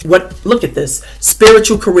have. Look at this.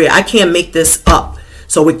 Spiritual career. I can't make this up.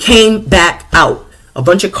 So it came back out. A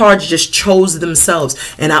bunch of cards just chose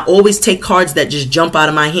themselves. And I always take cards that just jump out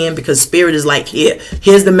of my hand, because Spirit is like,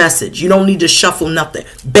 here's the message. You don't need to shuffle nothing.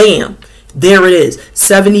 Bam. There it is.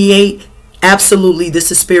 78. Absolutely. This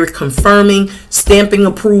is Spirit confirming, stamping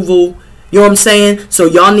approval. You know what I'm saying? So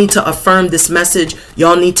y'all need to affirm this message.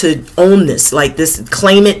 Y'all need to own this. Like this,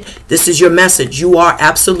 claim it. This is your message. You are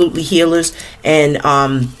absolutely healers, and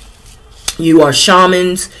you are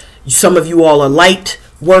shamans. Some of you all are light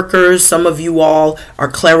workers. Some of you all are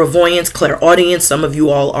clairvoyants, clairaudience. Some of you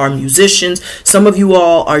all are musicians. Some of you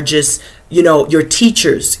all are just, you know, you're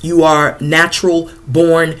teachers. You are natural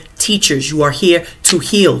born teachers. You are here to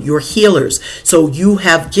heal. You're healers. So you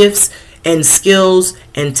have gifts and skills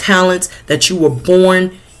and talents that you were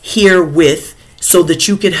born here with so that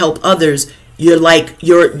you could help others.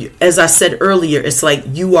 As I said earlier, it's like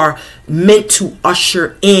you are meant to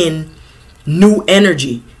usher in new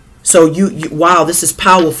energy. So wow, this is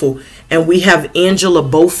powerful. And we have Angela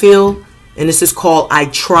Bofield, and this is called I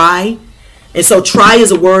Try. And so try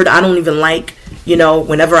is a word I don't even like, you know,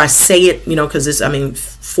 whenever I say it, you know, because it's, I mean,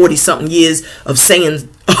 40 something years of saying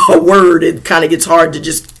a word, it kind of gets hard to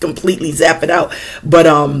just completely zap it out. But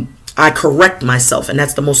I correct myself, and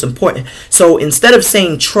that's the most important. So instead of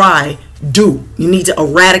saying try, do. You need to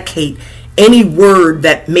eradicate any word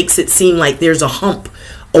that makes it seem like there's a hump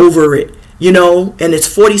over it. You know, and it's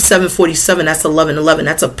 4747, that's 1111,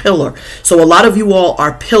 that's a pillar. So a lot of you all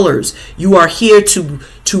are pillars. You are here to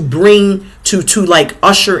bring, to like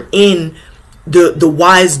usher in the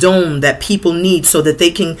wise dome that people need so that they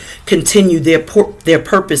can continue their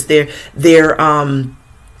purpose, their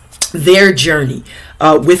journey.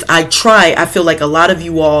 With I Try, I feel like a lot of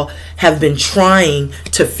you all have been trying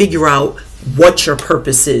to figure out what your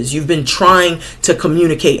purpose is. You've been trying to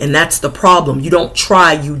communicate, and that's the problem. You don't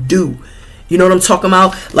try, you do. You know what I'm talking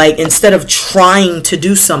about? Like, instead of trying to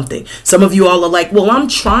do something, some of you all are like, well, I'm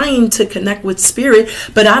trying to connect with spirit,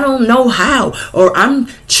 but I don't know how. Or I'm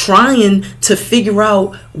trying to figure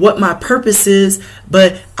out what my purpose is,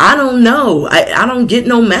 but I don't know. I don't get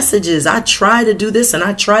no messages. I try to do this and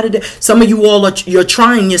I try to do. Some of you all you're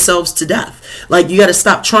trying yourselves to death. Like, you got to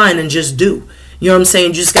stop trying and just do. You know what I'm saying?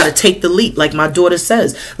 You just got to take the leap. Like my daughter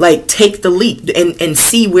says, like, take the leap and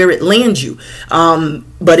see where it lands you.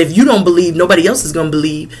 But if you don't believe, nobody else is going to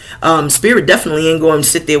believe. Spirit definitely ain't going to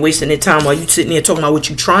sit there wasting their time while you sitting there talking about what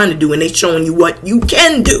you're trying to do, and they showing you what you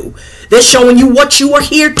can do. They're showing you what you are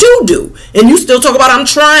here to do. And you still talk about, I'm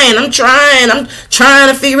trying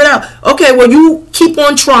to figure it out. Okay, well, you keep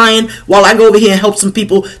on trying while I go over here and help some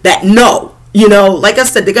people that know. You know, like I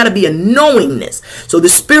said, there got to be a knowingness. So the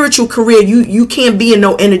spiritual career, you can't be in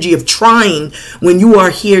no energy of trying when you are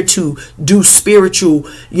here to do spiritual,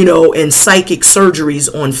 you know, and psychic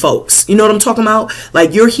surgeries on folks. You know what I'm talking about?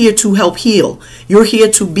 Like, you're here to help heal. You're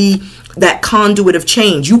here to be that conduit of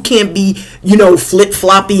change. You can't be, you know,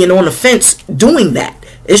 flip-floppy and on the fence doing that.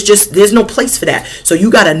 It's just, there's no place for that. So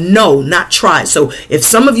you got to know, not try. So if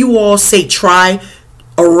some of you all say try,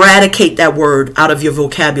 eradicate that word out of your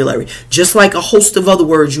vocabulary, just like a host of other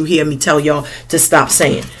words you hear me tell y'all to stop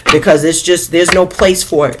saying, because it's just, there's no place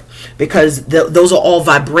for it, because those are all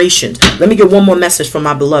vibrations. Let me get one more message from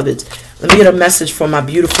my beloveds. Let me get a message from my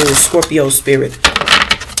beautiful Scorpio spirit.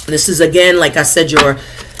 This is, again, like I said, your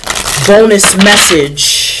bonus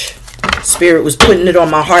message. Spirit was putting it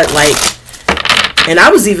on my heart, like, and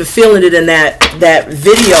I was even feeling it in that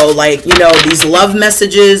video, like, you know, these love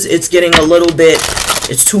messages, it's getting a little bit,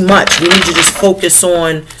 it's too much. We need to just focus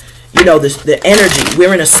on, you know, the energy.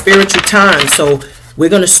 We're in a spiritual time, so we're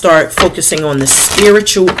going to start focusing on the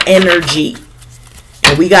spiritual energy.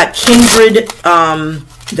 And we got Kindred,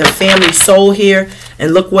 the family soul here,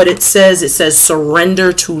 and look what it says. It says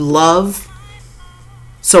surrender to love.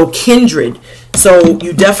 So Kindred. So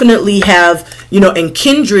you definitely have, you know, and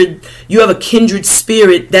kindred, you have a kindred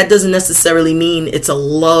spirit. That doesn't necessarily mean it's a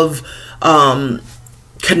love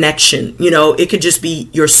connection. You know, it could just be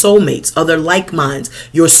your soulmates, other like minds,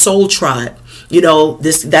 your soul tribe. You know,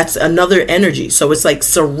 that's another energy. So it's like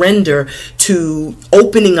surrender to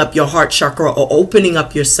opening up your heart chakra, or opening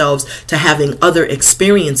up yourselves to having other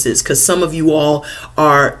experiences, because some of you all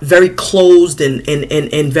are very closed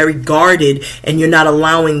and very guarded, and you're not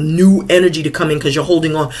allowing new energy to come in because you're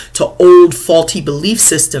holding on to old faulty belief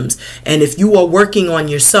systems. And if you are working on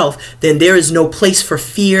yourself, then there is no place for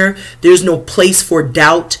fear. There's no place for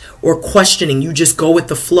doubt or questioning. You just go with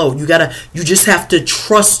the flow. You just have to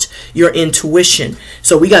trust your intuition.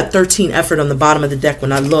 So we got 13 effort on the bottom of the deck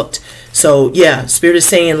when I looked. So yeah, Spirit is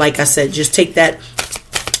saying, like I said, just take that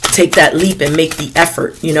leap and make the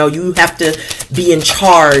effort. You know, you have to be in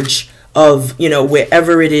charge of, you know,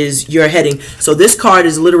 wherever it is you're heading. So this card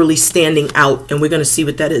is literally standing out, and we're going to see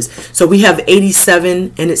what that is. So we have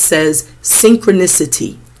 87, and it says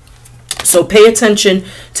synchronicity. So pay attention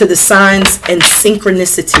to the signs and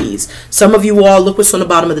synchronicities. Some of you all, look what's on the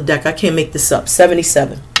bottom of the deck. I can't make this up.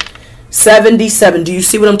 77. 77. Do you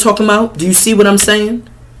see what I'm talking about? Do you see what I'm saying?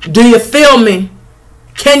 Do you feel me?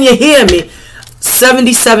 Can you hear me?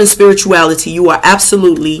 77 spirituality. You are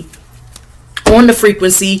absolutely on the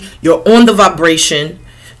frequency. You're on the vibration.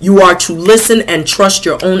 You are to listen and trust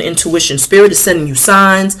your own intuition. Spirit is sending you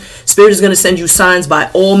signs. Spirit is going to send you signs by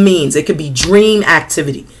all means. It could be dream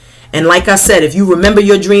activity. And like I said, if you remember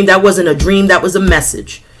your dream, that wasn't a dream, that was a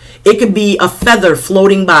message. It could be a feather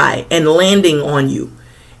floating by and landing on you.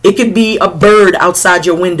 It could be a bird outside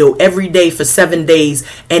your window every day for 7 days,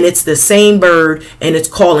 and it's the same bird and it's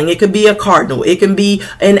calling. It could be a cardinal. It can be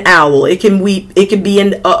an owl. It can weep. It could be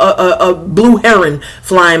a blue heron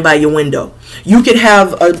flying by your window. You could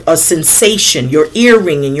have a sensation, your ear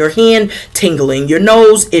ringing, your hand tingling, your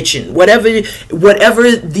nose itching, whatever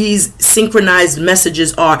these synchronized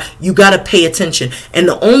messages are, you got to pay attention. And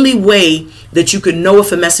the only way that you can know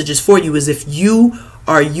if a message is for you is if you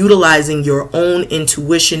are utilizing your own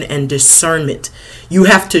intuition and discernment. You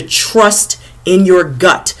have to trust in your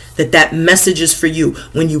gut that that message is for you.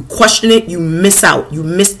 When you question it, you miss out. You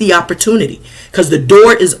miss the opportunity because the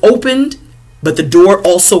door is opened, but the door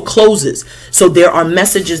also closes. So there are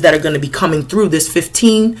messages that are going to be coming through. This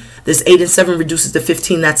 15, this 8 and 7 reduces to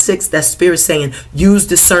 15. That's 6. That's spirit saying use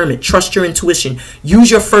discernment, trust your intuition,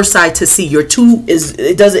 use your first eye to see. Your 2 is,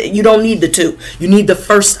 it doesn't, you don't need the 2. You need the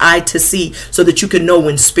first eye to see so that you can know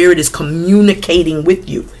when spirit is communicating with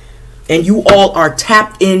you. And you all are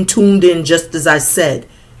tapped in, tuned in, just as I said.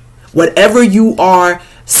 Whatever you are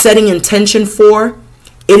setting intention for,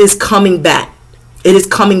 it is coming back. It is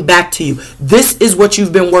coming back to you. This is what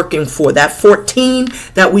you've been working for. That 14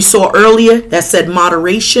 that we saw earlier, that said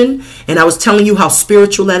moderation. And I was telling you how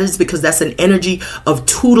spiritual that is because that's an energy of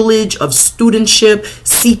tutelage, of studentship,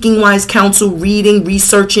 seeking wise counsel, reading,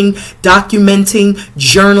 researching, documenting,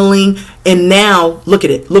 journaling. And now, look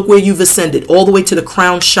at it. Look where you've ascended all the way to the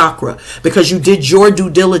crown chakra because you did your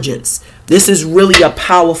due diligence. This is really a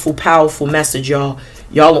powerful, powerful message, y'all.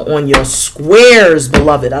 Y'all are on your squares,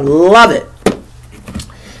 beloved. I love it.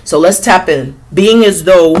 So let's tap in. Being as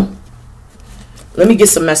though, let me get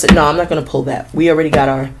some message. No, I'm not going to pull that. We already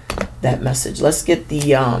got that message. Let's get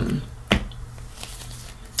the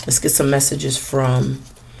let's get some messages from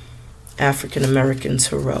African American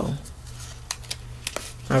Tarot.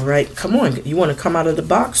 All right, come on. You want to come out of the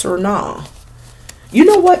box or nah? You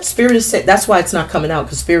know what Spirit is saying? That's why it's not coming out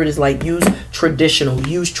because Spirit is like use traditional,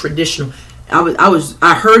 use traditional.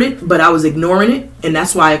 I heard it, but I was ignoring it, and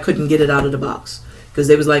that's why I couldn't get it out of the box. Because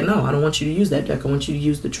they was like, no, I don't want you to use that deck. I want you to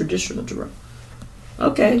use the traditional tarot.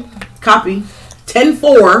 Okay, copy.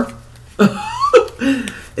 10-4.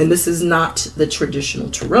 And this is not the traditional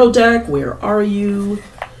tarot deck. Where are you?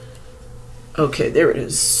 Okay, there it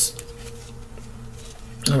is.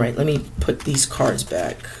 All right, let me put these cards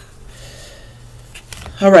back.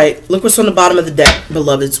 All right, look what's on the bottom of the deck,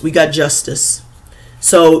 beloveds. We got justice.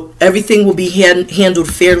 So everything will be handled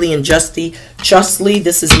fairly and justly.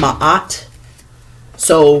 This is Ma'at.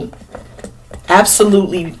 So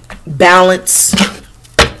absolutely balance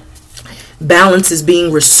is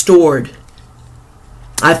being restored.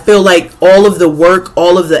 I feel like all of the work,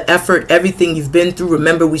 all of the effort, everything you've been through,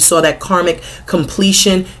 remember we saw that karmic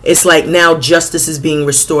completion. It's like now justice is being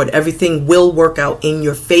restored. Everything will work out in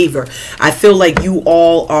your favor. I feel like you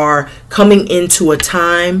all are coming into a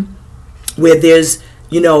time where there's,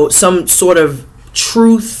 you know, some sort of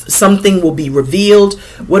truth, something will be revealed.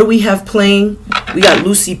 What do we have playing? We got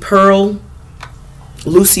Lucy Pearl.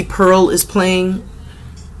 Lucy Pearl is playing,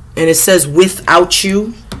 and it says without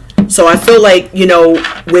you. So I feel like, you know,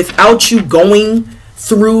 without you going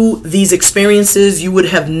through these experiences, you would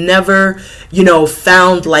have never, you know,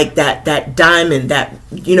 found like that diamond, that,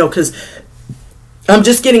 you know, because I'm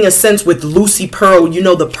just getting a sense with Lucy Pearl, you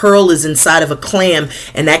know, the pearl is inside of a clam,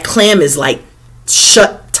 and that clam is like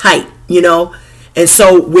shut tight, you know. And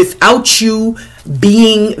so without you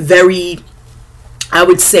being very, I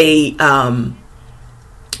would say,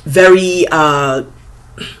 very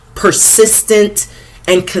persistent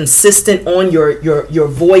and consistent on your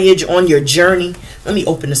voyage, on your journey. Let me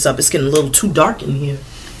open this up. It's getting a little too dark in here.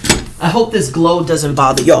 I hope this glow doesn't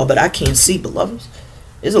bother y'all, but I can't see, beloveds.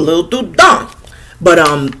 It's a little too dark. But,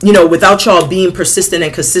 you know, without y'all being persistent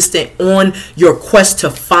and consistent on your quest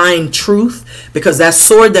to find truth, because that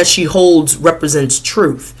sword that she holds represents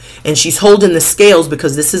truth. And she's holding the scales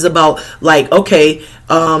because this is about, like, okay,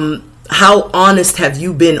 how honest have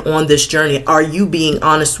you been on this journey? Are you being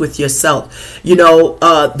honest with yourself? You know,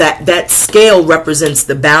 that scale represents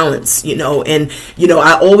the balance, you know. And, you know,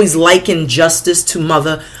 I always liken justice to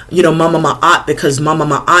Mama Ma'at, because Mama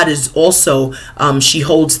Ma'at is also, she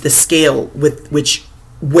holds the scale with which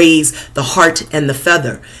weighs the heart and the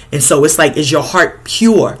feather. And so it's like, is your heart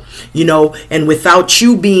pure? You know, and without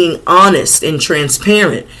you being honest and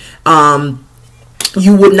transparent,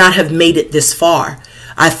 you would not have made it this far.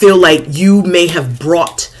 I feel like you may have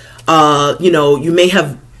brought, you know, you may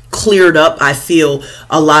have cleared up, I feel,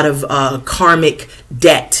 a lot of karmic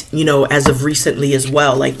debt, you know, as of recently as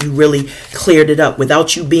well. Like, you really cleared it up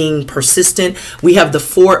without you being persistent. We have the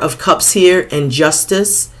Four of Cups here and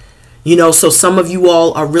Justice. You know, so some of you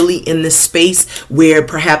all are really in this space where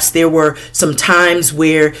perhaps there were some times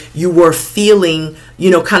where you were feeling, you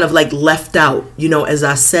know, kind of like left out, you know, as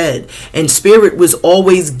I said. And Spirit was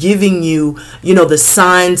always giving you, you know, the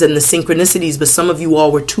signs and the synchronicities, but some of you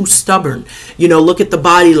all were too stubborn. You know, look at the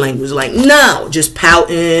body language, like, no, just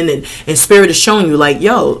pouting. And Spirit is showing you, like,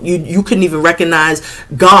 yo, you couldn't even recognize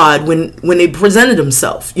God when they presented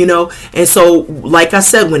himself, you know. And so, like I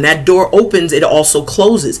said, when that door opens, it also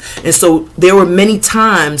closes. And so there were many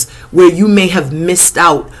times where you may have missed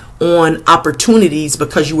out on opportunities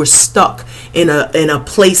because you were stuck in a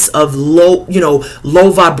place of low, you know,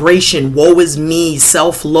 low vibration, woe is me,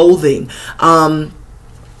 self-loathing.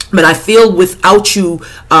 But I feel without you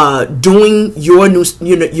doing your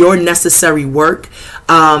your necessary work,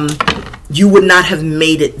 you would not have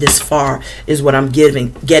made it this far, is what I'm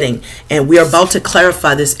getting. And we are about to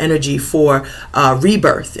clarify this energy for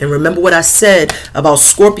rebirth. And remember what I said about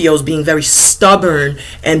Scorpios being very stubborn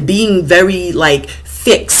and being very like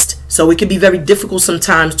fixed. So it can be very difficult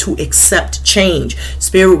sometimes to accept change.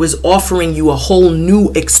 Spirit was offering you a whole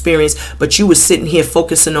new experience, but you were sitting here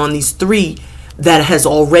focusing on these three that has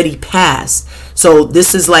already passed. So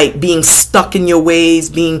this is like being stuck in your ways,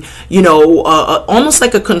 being, you know, almost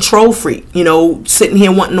like a control freak, you know, sitting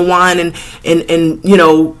here wanting to whine and you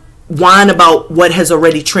know, whine about what has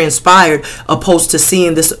already transpired, opposed to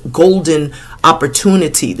seeing this golden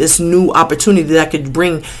opportunity, this new opportunity that could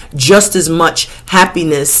bring just as much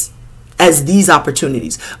happiness as these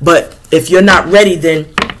opportunities. But if you're not ready,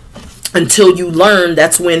 then until you learn,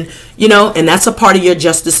 that's when, you know, and that's a part of your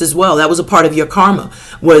justice as well. That was a part of your karma,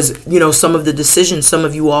 was, you know, some of the decisions some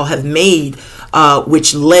of you all have made,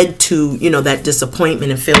 which led to, you know, that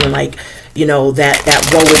disappointment and feeling like, you know, that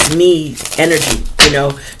woe is me energy, you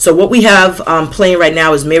know. So what we have playing right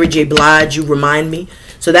now is Mary J. Blige, You Remind Me.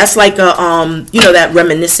 So that's like a, you know, that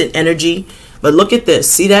reminiscent energy. But look at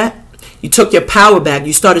this. See that? You took your power back.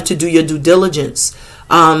 You started to do your due diligence.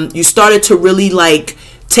 You started to really like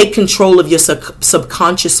take control of your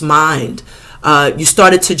subconscious mind. You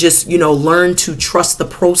started to just, you know, learn to trust the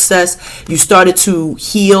process. You started to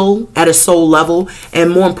heal at a soul level.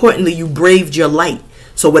 And more importantly, you braved your light.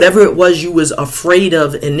 So whatever it was you was afraid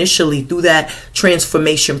of initially through that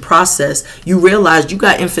transformation process, you realized you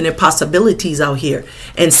got infinite possibilities out here.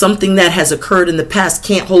 And something that has occurred in the past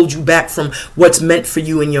can't hold you back from what's meant for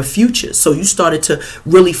you in your future. So you started to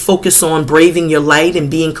really focus on braving your light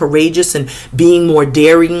and being courageous and being more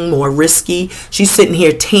daring, more risky. She's sitting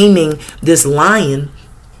here taming this lion.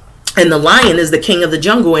 And the lion is the king of the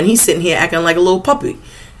jungle. And he's sitting here acting like a little puppy.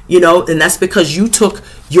 You know, and that's because you took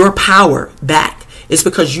your power back. It's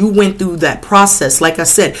because you went through that process. Like I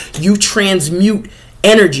said, you transmute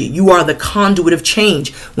energy. You are the conduit of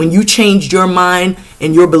change. When you changed your mind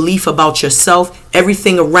and your belief about yourself,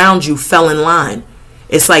 everything around you fell in line.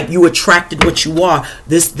 It's like you attracted what you are.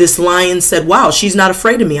 This lion said, wow, she's not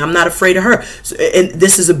afraid of me. I'm not afraid of her. So, and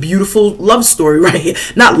this is a beautiful love story right here.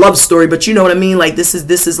 Not love story, but you know what I mean? Like this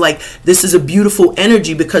is a beautiful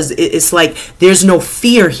energy because it's like there's no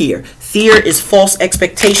fear here. Fear is false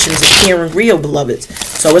expectations appearing real, beloveds.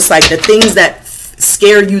 So it's like the things that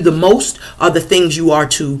scare you the most are the things you are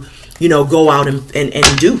to, you know, go out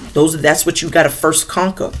and do. That's what you got to first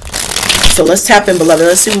conquer. So let's tap in, beloved.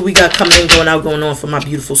 Let's see what we got coming in, going out, going on for my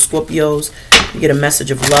beautiful Scorpios. We get a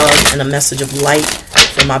message of love and a message of light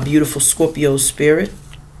for my beautiful Scorpio spirit.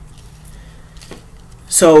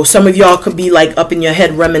 So some of y'all could be like up in your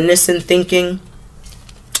head reminiscing, thinking,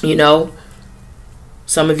 you know,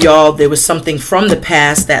 some of y'all, there was something from the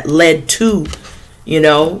past that led to, you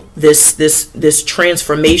know, this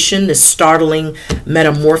transformation, this startling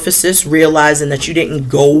metamorphosis, realizing that you didn't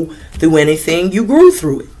go through anything, you grew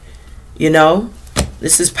through it. You know,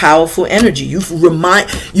 this is powerful energy. You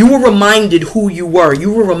were reminded who you were.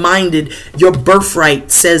 You were reminded your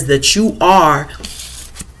birthright says that you are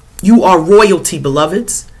royalty,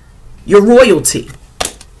 beloveds. You're royalty.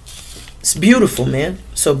 It's beautiful, man.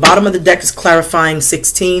 So bottom of the deck is clarifying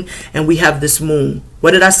 16, and we have this moon.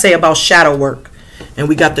 What did I say about shadow work? And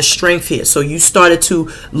we got the strength here. So you started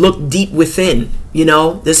to look deep within. You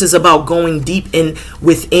know, this is about going deep in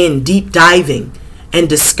within, deep diving. and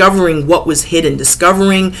discovering what was hidden,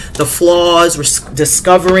 discovering the flaws,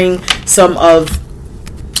 discovering some of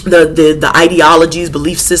the ideologies,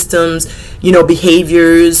 belief systems, you know,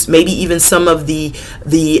 behaviors, maybe even some of the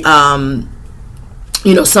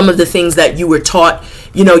you know, some of the things that you were taught.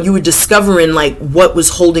 You know, you were discovering like what was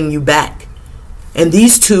holding you back. And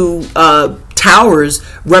these two towers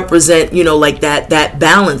represent, you know, like that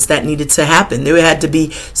balance that needed to happen. There had to be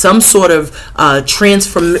some sort of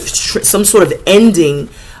some sort of ending,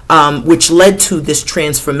 which led to this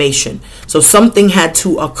transformation. So something had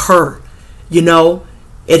to occur, you know.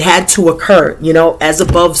 It had to occur, you know, as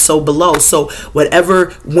above, so below. So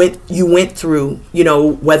whatever you went through, you know,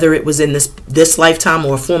 whether it was in this lifetime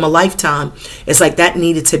or a former lifetime, it's like that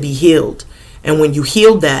needed to be healed. And when you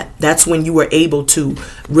healed that, that's when you were able to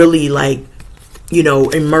really, like, you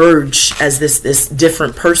know, emerge as this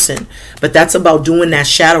different person. But that's about doing that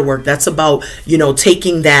shadow work. That's about, you know,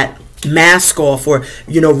 taking that mask off, or,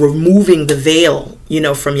 you know, removing the veil, you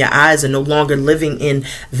know, from your eyes, and no longer living in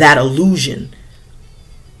that illusion.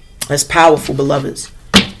 That's powerful, beloveds.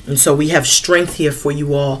 And so we have strength here for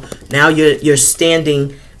you all. Now you're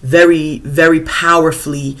standing very, very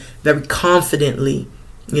powerfully, very confidently.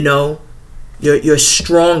 You know, you're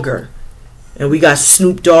stronger. And we got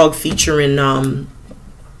Snoop Dogg featuring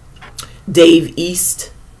Dave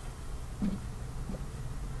East.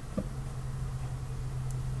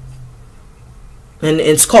 And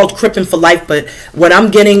it's called Crippin' for Life. But what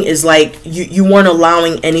I'm getting is like you weren't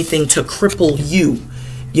allowing anything to cripple you.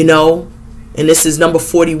 You know, and this is number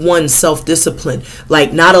 41, self-discipline.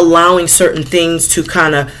 Like not allowing certain things to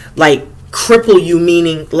kind of like cripple you,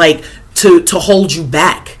 meaning like to hold you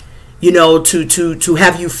back, you know, to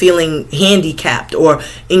have you feeling handicapped or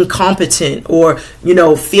incompetent, or, you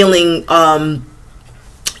know, feeling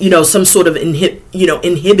you know, some sort of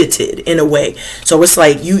inhibited in a way. So it's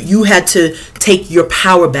like you had to take your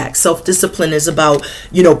power back. Self-discipline is about,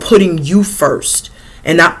 you know, putting you first,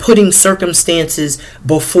 and not putting circumstances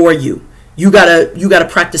before you. You gotta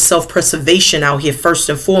practice self-preservation out here first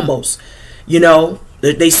and foremost. You know,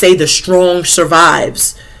 they say the strong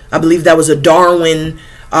survives. I believe that was a Darwin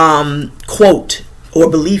quote or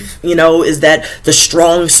belief, you know, is that the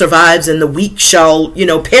strong survives and the weak shall, you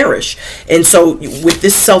know, perish. And so with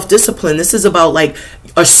this self-discipline, this is about like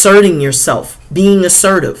asserting yourself, being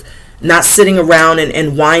assertive. Not sitting around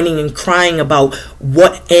and whining and crying about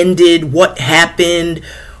what ended, what happened,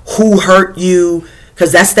 who hurt you.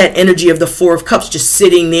 Because that's that energy of the Four of Cups, just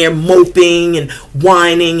sitting there moping and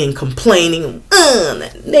whining and complaining.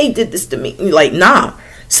 They did this to me. Like, nah.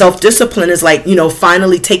 Self-discipline is like, you know,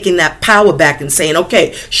 finally taking that power back and saying,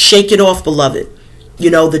 okay, shake it off, beloved. You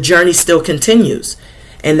know, the journey still continues.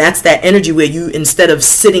 And that's that energy where you, instead of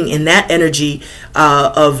sitting in that energy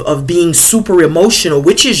of being super emotional,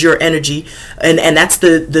 which is your energy, and that's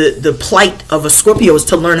the plight of a Scorpio, is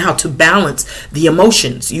to learn how to balance the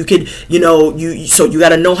emotions. You could, you know, so you got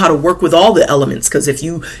to know how to work with all the elements, because if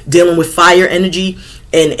you dealing with fire energy,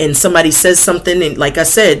 and somebody says something, and like I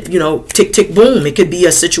said, you know, tick, tick, boom, it could be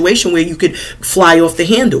a situation where you could fly off the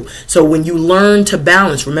handle. So when you learn to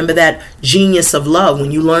balance, remember that genius of love,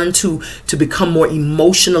 when you learn to become more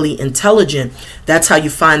emotionally intelligent, that's how you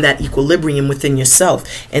find that equilibrium within yourself.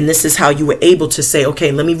 And this is how you were able to say,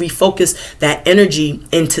 okay, let me refocus that energy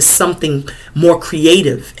into something more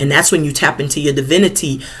creative. And that's when you tap into your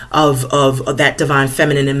divinity of that divine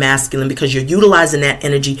feminine and masculine, because you're utilizing that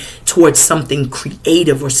energy towards something creative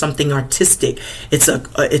or something artistic.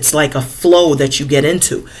 It's like a flow that you get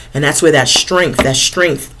into, and that's where that strength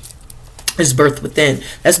is birthed within.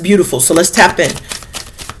 That's beautiful. So let's tap in.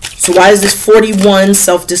 So why is this 41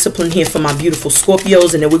 self-discipline here for my beautiful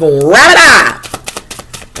Scorpios? And then we're going to wrap it up.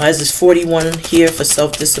 Why is this 41 here for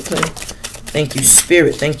self-discipline? Thank you,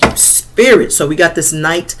 Spirit. Thank you, Spirit. So we got this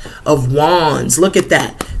Knight of Wands. Look at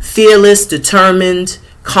that. Fearless, determined,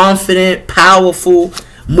 confident, powerful,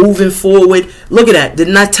 moving forward. Look at that.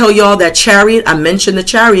 Didn't I tell y'all that Chariot? I mentioned the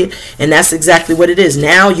Chariot, and that's exactly what it is.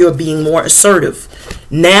 Now you're being more assertive.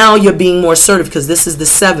 Now you're being more assertive, because this is the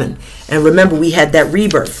 7. And remember, we had that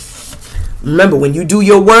rebirth. Remember, when you do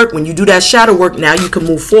your work, when you do that shadow work, now you can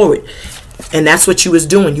move forward. And that's what you was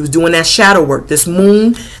doing. You was doing that shadow work. This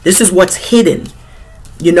moon, this is what's hidden.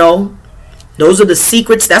 You know, those are the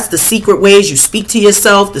secrets. That's the secret ways you speak to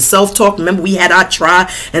yourself, the self-talk. Remember, we had our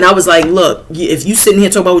try, and I was like, look, if you sitting here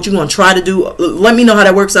talking about what you're going to try to do, let me know how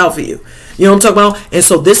that works out for you. You know what I'm talking about? And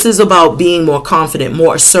so this is about being more confident,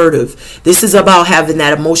 more assertive. This is about having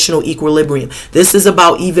that emotional equilibrium. This is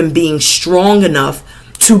about even being strong enough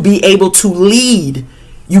to be able to lead.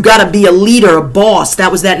 You got to be a leader, a boss.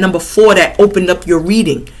 That was that number 4 that opened up your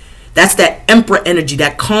reading. That's that Emperor energy,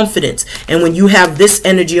 that confidence. And when you have this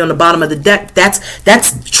energy on the bottom of the deck,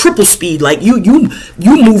 that's triple speed. Like you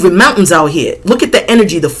moving mountains out here. Look at the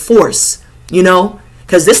energy, the force, you know,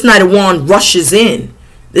 because this Knight of Wands rushes in.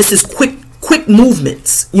 This is quick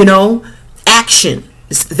movements, you know, action.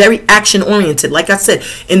 It's very action oriented. Like I said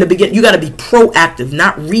in the beginning, you got to be proactive,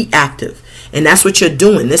 not reactive. And that's what you're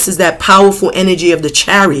doing. This is that powerful energy of the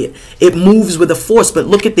Chariot. It moves with a force. But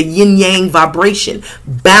look at the yin-yang vibration.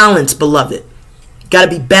 Balance, beloved. You got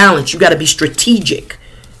to be balanced. You got to be strategic.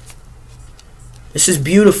 This is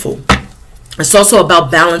beautiful. It's also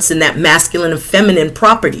about balancing that masculine and feminine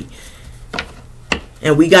property.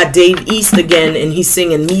 And we got Dave East again, and he's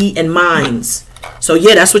singing Me and Mines. So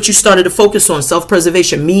yeah, that's what you started to focus on.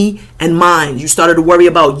 Self-preservation. Me and mine. You started to worry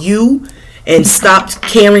about you and stopped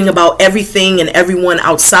caring about everything and everyone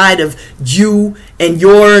outside of you and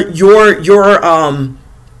your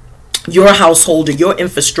household or your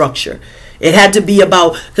infrastructure. It had to be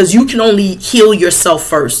about, because you can only heal yourself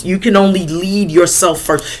first. You can only lead yourself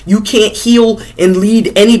first. You can't heal and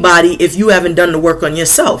lead anybody if you haven't done the work on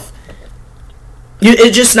yourself.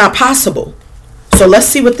 It's just not possible. So let's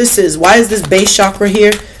see what this is. Why is this base chakra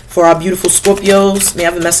here for our beautiful Scorpios? May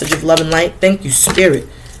I have a message of love and light? Thank you, Spirit.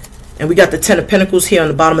 And we got the Ten of Pentacles here on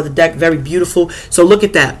the bottom of the deck. Very beautiful. So look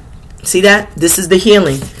at that. See that? This is the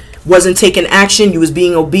healing. Wasn't taking action. You was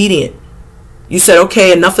being obedient. You said,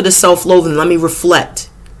 okay, enough of the self-loathing. Let me reflect.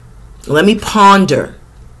 Let me ponder.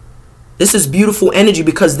 This is beautiful energy,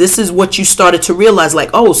 because this is what you started to realize. Like,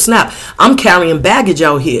 oh, snap. I'm carrying baggage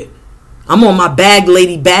out here. I'm on my bag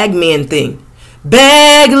lady, bag man thing.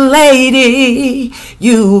 Bag lady,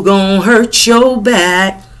 you gon' hurt your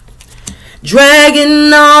back.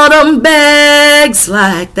 Dragging all them bags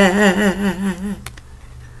like that.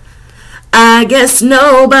 I guess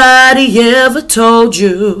nobody ever told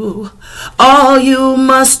you all you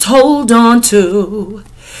must hold on to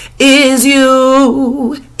is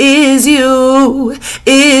you, is you,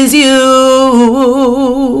 is you.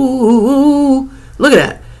 Look at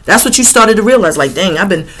that. That's what you started to realize. Like, dang, I've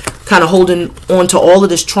been kind of holding on to all of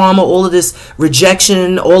this trauma, all of this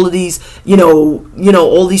rejection, all of these, you know,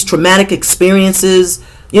 all these traumatic experiences.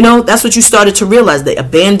 You know, that's what you started to realize. The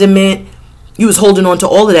abandonment. You was holding on to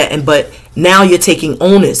all of that. But now you're taking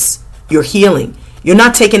onus. You're healing. You're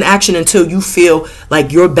not taking action until you feel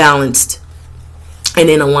like you're balanced and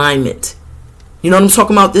in alignment. You know what I'm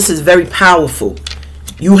talking about? This is very powerful.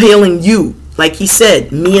 You healing you. Like he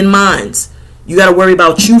said, me and mines. You got to worry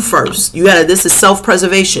about you first. This is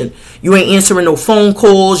self-preservation. You ain't answering no phone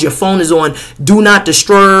calls. Your phone is on do not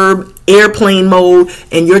disturb, airplane mode,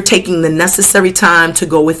 and you're taking the necessary time to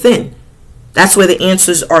go within. That's where the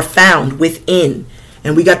answers are found, within.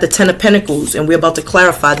 And we got the Ten of Pentacles, and we're about to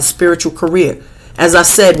clarify the spiritual career. As I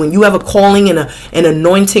said, when you have a calling and an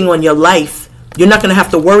anointing on your life, you're not going to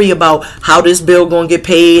have to worry about how this bill going to get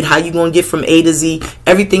paid, how you going to get from A to Z.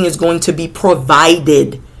 Everything is going to be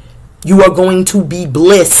provided. You are going to be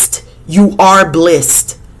blessed. You are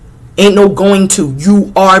blessed. Ain't no going to.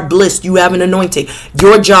 You are blessed. You have an anointing.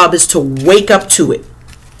 Your job is to wake up to it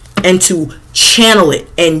and to channel it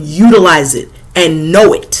and utilize it and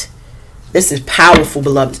know it. This is powerful,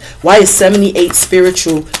 beloveds. Why is 78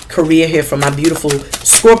 spiritual career here for my beautiful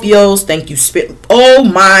Scorpios? Thank you, Spirit. Oh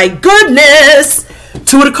my goodness.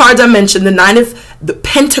 Two of the cards I mentioned, the Nine of the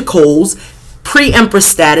Pentacles, pre-Empress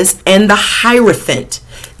status, and the Hierophant.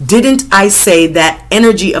 Didn't I say that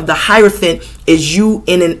energy of the Hierophant is you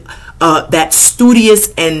in that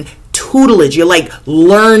studious and tutelage? You're like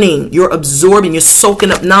learning, you're absorbing, you're soaking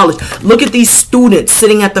up knowledge. Look at these students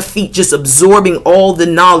sitting at the feet, just absorbing all the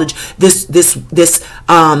knowledge this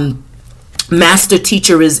master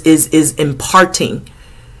teacher is imparting.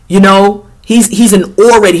 You know, he's an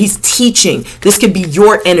orator, he's teaching. This could be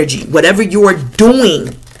your energy, whatever you're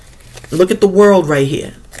doing. Look at the world right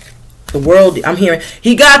here. The world, I'm hearing,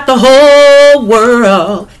 he got the whole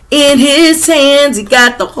world in his hands. He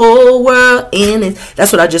got the whole world in it.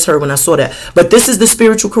 That's what I just heard when I saw that. But this is the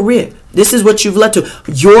spiritual career. This is what you've led to.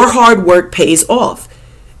 Your hard work pays off.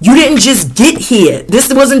 You didn't just get here.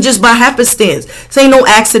 This wasn't just by happenstance. This ain't no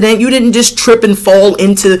accident. You didn't just trip and fall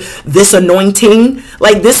into this anointing.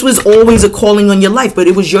 Like, this was always a calling on your life, but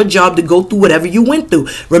it was your job to go through whatever you went through.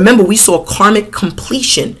 Remember, we saw karmic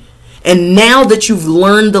completion. And now that you've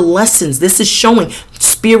learned the lessons, this is showing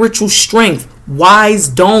spiritual strength, wise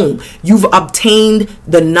dome. You've obtained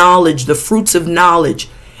the knowledge, the fruits of knowledge.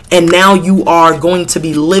 And now you are going to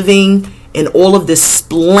be living in all of this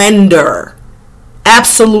splendor.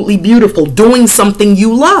 Absolutely beautiful. Doing something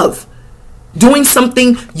you love. Doing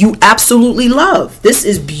something you absolutely love. This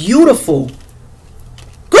is beautiful.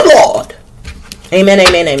 Good Lord. Amen,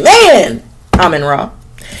 amen, amen. Amen, Ra.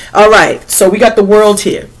 All right, so we got the world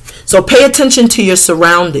here. So pay attention to your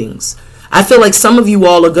surroundings. I feel like some of you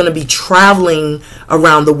all are going to be traveling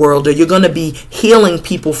around the world, or you're going to be healing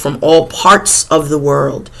people from all parts of the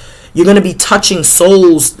world. You're going to be touching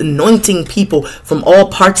souls, anointing people from all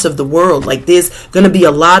parts of the world. Like there's going to be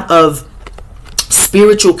a lot of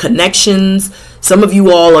spiritual connections. Some of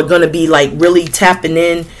you all are going to be like really tapping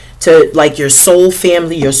in to like your soul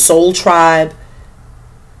family, your soul tribe.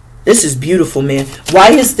 This is beautiful, man.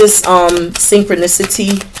 Why is this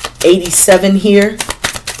synchronicity 87 here?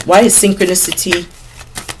 Why is synchronicity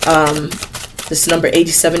this number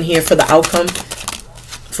 87 here for the outcome?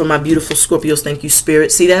 For my beautiful Scorpios, thank you,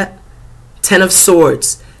 Spirit. See that? 10 of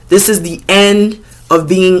Swords. This is the end of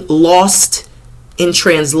being lost in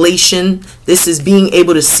translation. This is being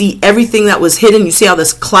able to see everything that was hidden. You see how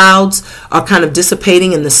the clouds are kind of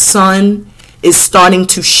dissipating and the sun is starting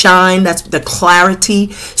to shine. That's the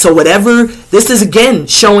clarity. So whatever, this is again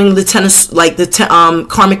showing the tennis, like the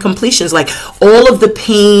karmic completions, like all of the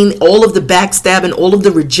pain, all of the backstabbing, all of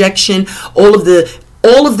the rejection, all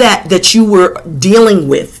of that you were dealing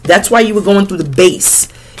with. That's why you were going through the base.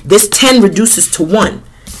 This 10 reduces to 1.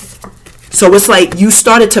 So it's like you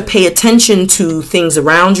started to pay attention to things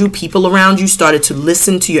around you, people around you, started to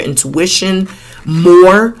listen to your intuition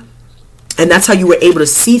more. And that's how you were able to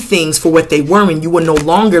see things for what they were, and you were no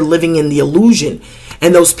longer living in the illusion.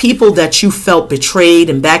 And those people that you felt betrayed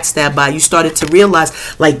and backstabbed by, you started to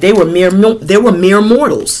realize like they were mere mortals. They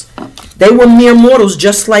were mere mortals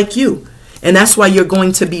just like you. And that's why you're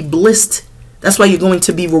going to be blessed. That's why you're going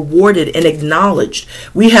to be rewarded and acknowledged.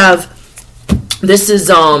 We have, this is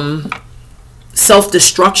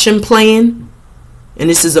self-destruction playing. And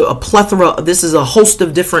this is a plethora, this is a host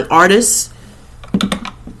of different artists.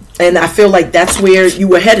 And I feel like that's where you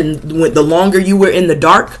were heading. The longer you were in the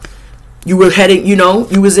dark, you were heading, you know,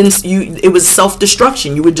 it was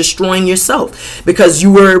self-destruction. You were destroying yourself because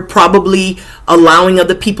you were probably allowing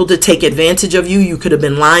other people to take advantage of you. You could have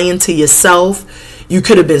been lying to yourself. You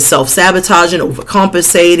could have been self-sabotaging,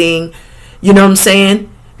 overcompensating. You know what I'm saying?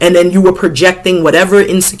 And then you were projecting whatever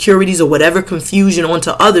insecurities or whatever confusion onto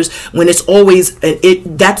others when it's always,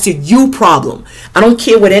 that's a you problem. I don't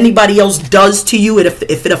care what anybody else does to you. If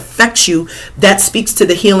it affects you, that speaks to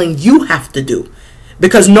the healing you have to do.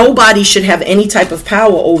 Because nobody should have any type of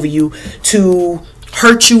power over you to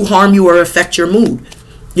hurt you, harm you, or affect your mood.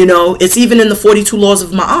 You know, it's even in the 42 laws of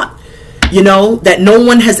Ma'at, you know, that no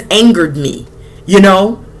one has angered me, you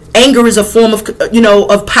know. Anger is a form of, you know,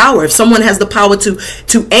 of power. If someone has the power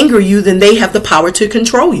to anger you, then they have the power to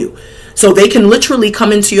control you. So they can literally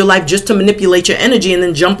come into your life just to manipulate your energy and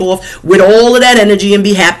then jump off with all of that energy and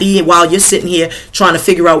be happy while you're sitting here trying to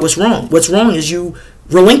figure out what's wrong. What's wrong is you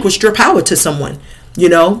relinquished your power to someone, you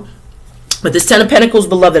know. But this 10 of Pentacles,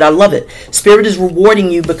 beloved, I love it. Spirit is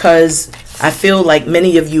rewarding you because I feel like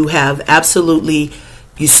many of you have absolutely,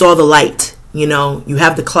 you saw the light, you know, you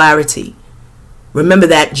have the clarity. Remember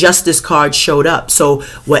that Justice card showed up. So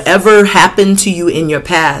whatever happened to you in your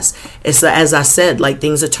past, it's as I said, like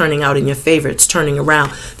things are turning out in your favor. It's turning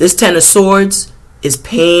around. This 10 of Swords is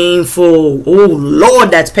painful. Oh,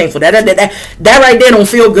 Lord, that's painful. That right there don't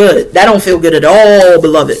feel good. That don't feel good at all,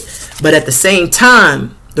 beloved. But at the same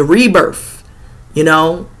time, the rebirth, you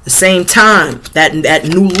know, the same time, that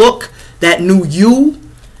new look, that new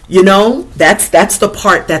you know, that's the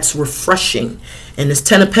part that's refreshing. And this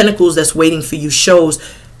 10 of Pentacles that's waiting for you shows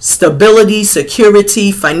stability,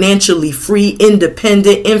 security, financially free,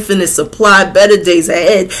 independent, infinite supply, better days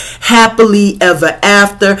ahead, happily ever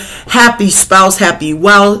after, happy spouse, happy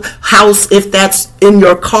house, if that's in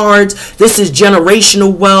your cards. This is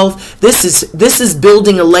generational wealth. This is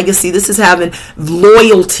building a legacy. This is having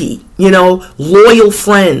loyalty, you know, loyal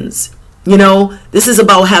friends. You know, this is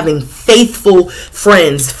about having faithful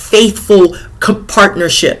friends, faithful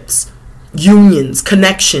partnerships, unions,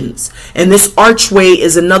 connections. And this archway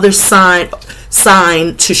is another sign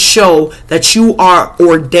to show that you are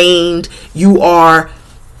ordained, you are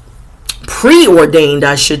preordained,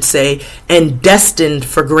 I should say, and destined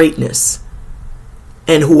for greatness.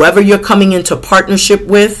 And whoever you're coming into partnership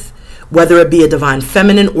with, whether it be a divine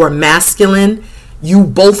feminine or masculine, you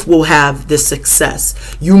both will have this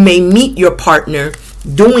success. You may meet your partner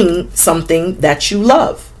doing something that you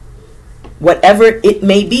love, whatever it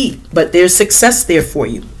may be, but there's success there for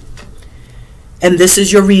you. And this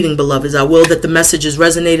is your reading, beloveds. I will that the message has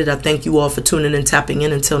resonated. I thank you all for tuning and tapping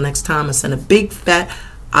in. Until next time, I send a big fat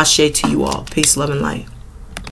ashe to you all. Peace, love, and light.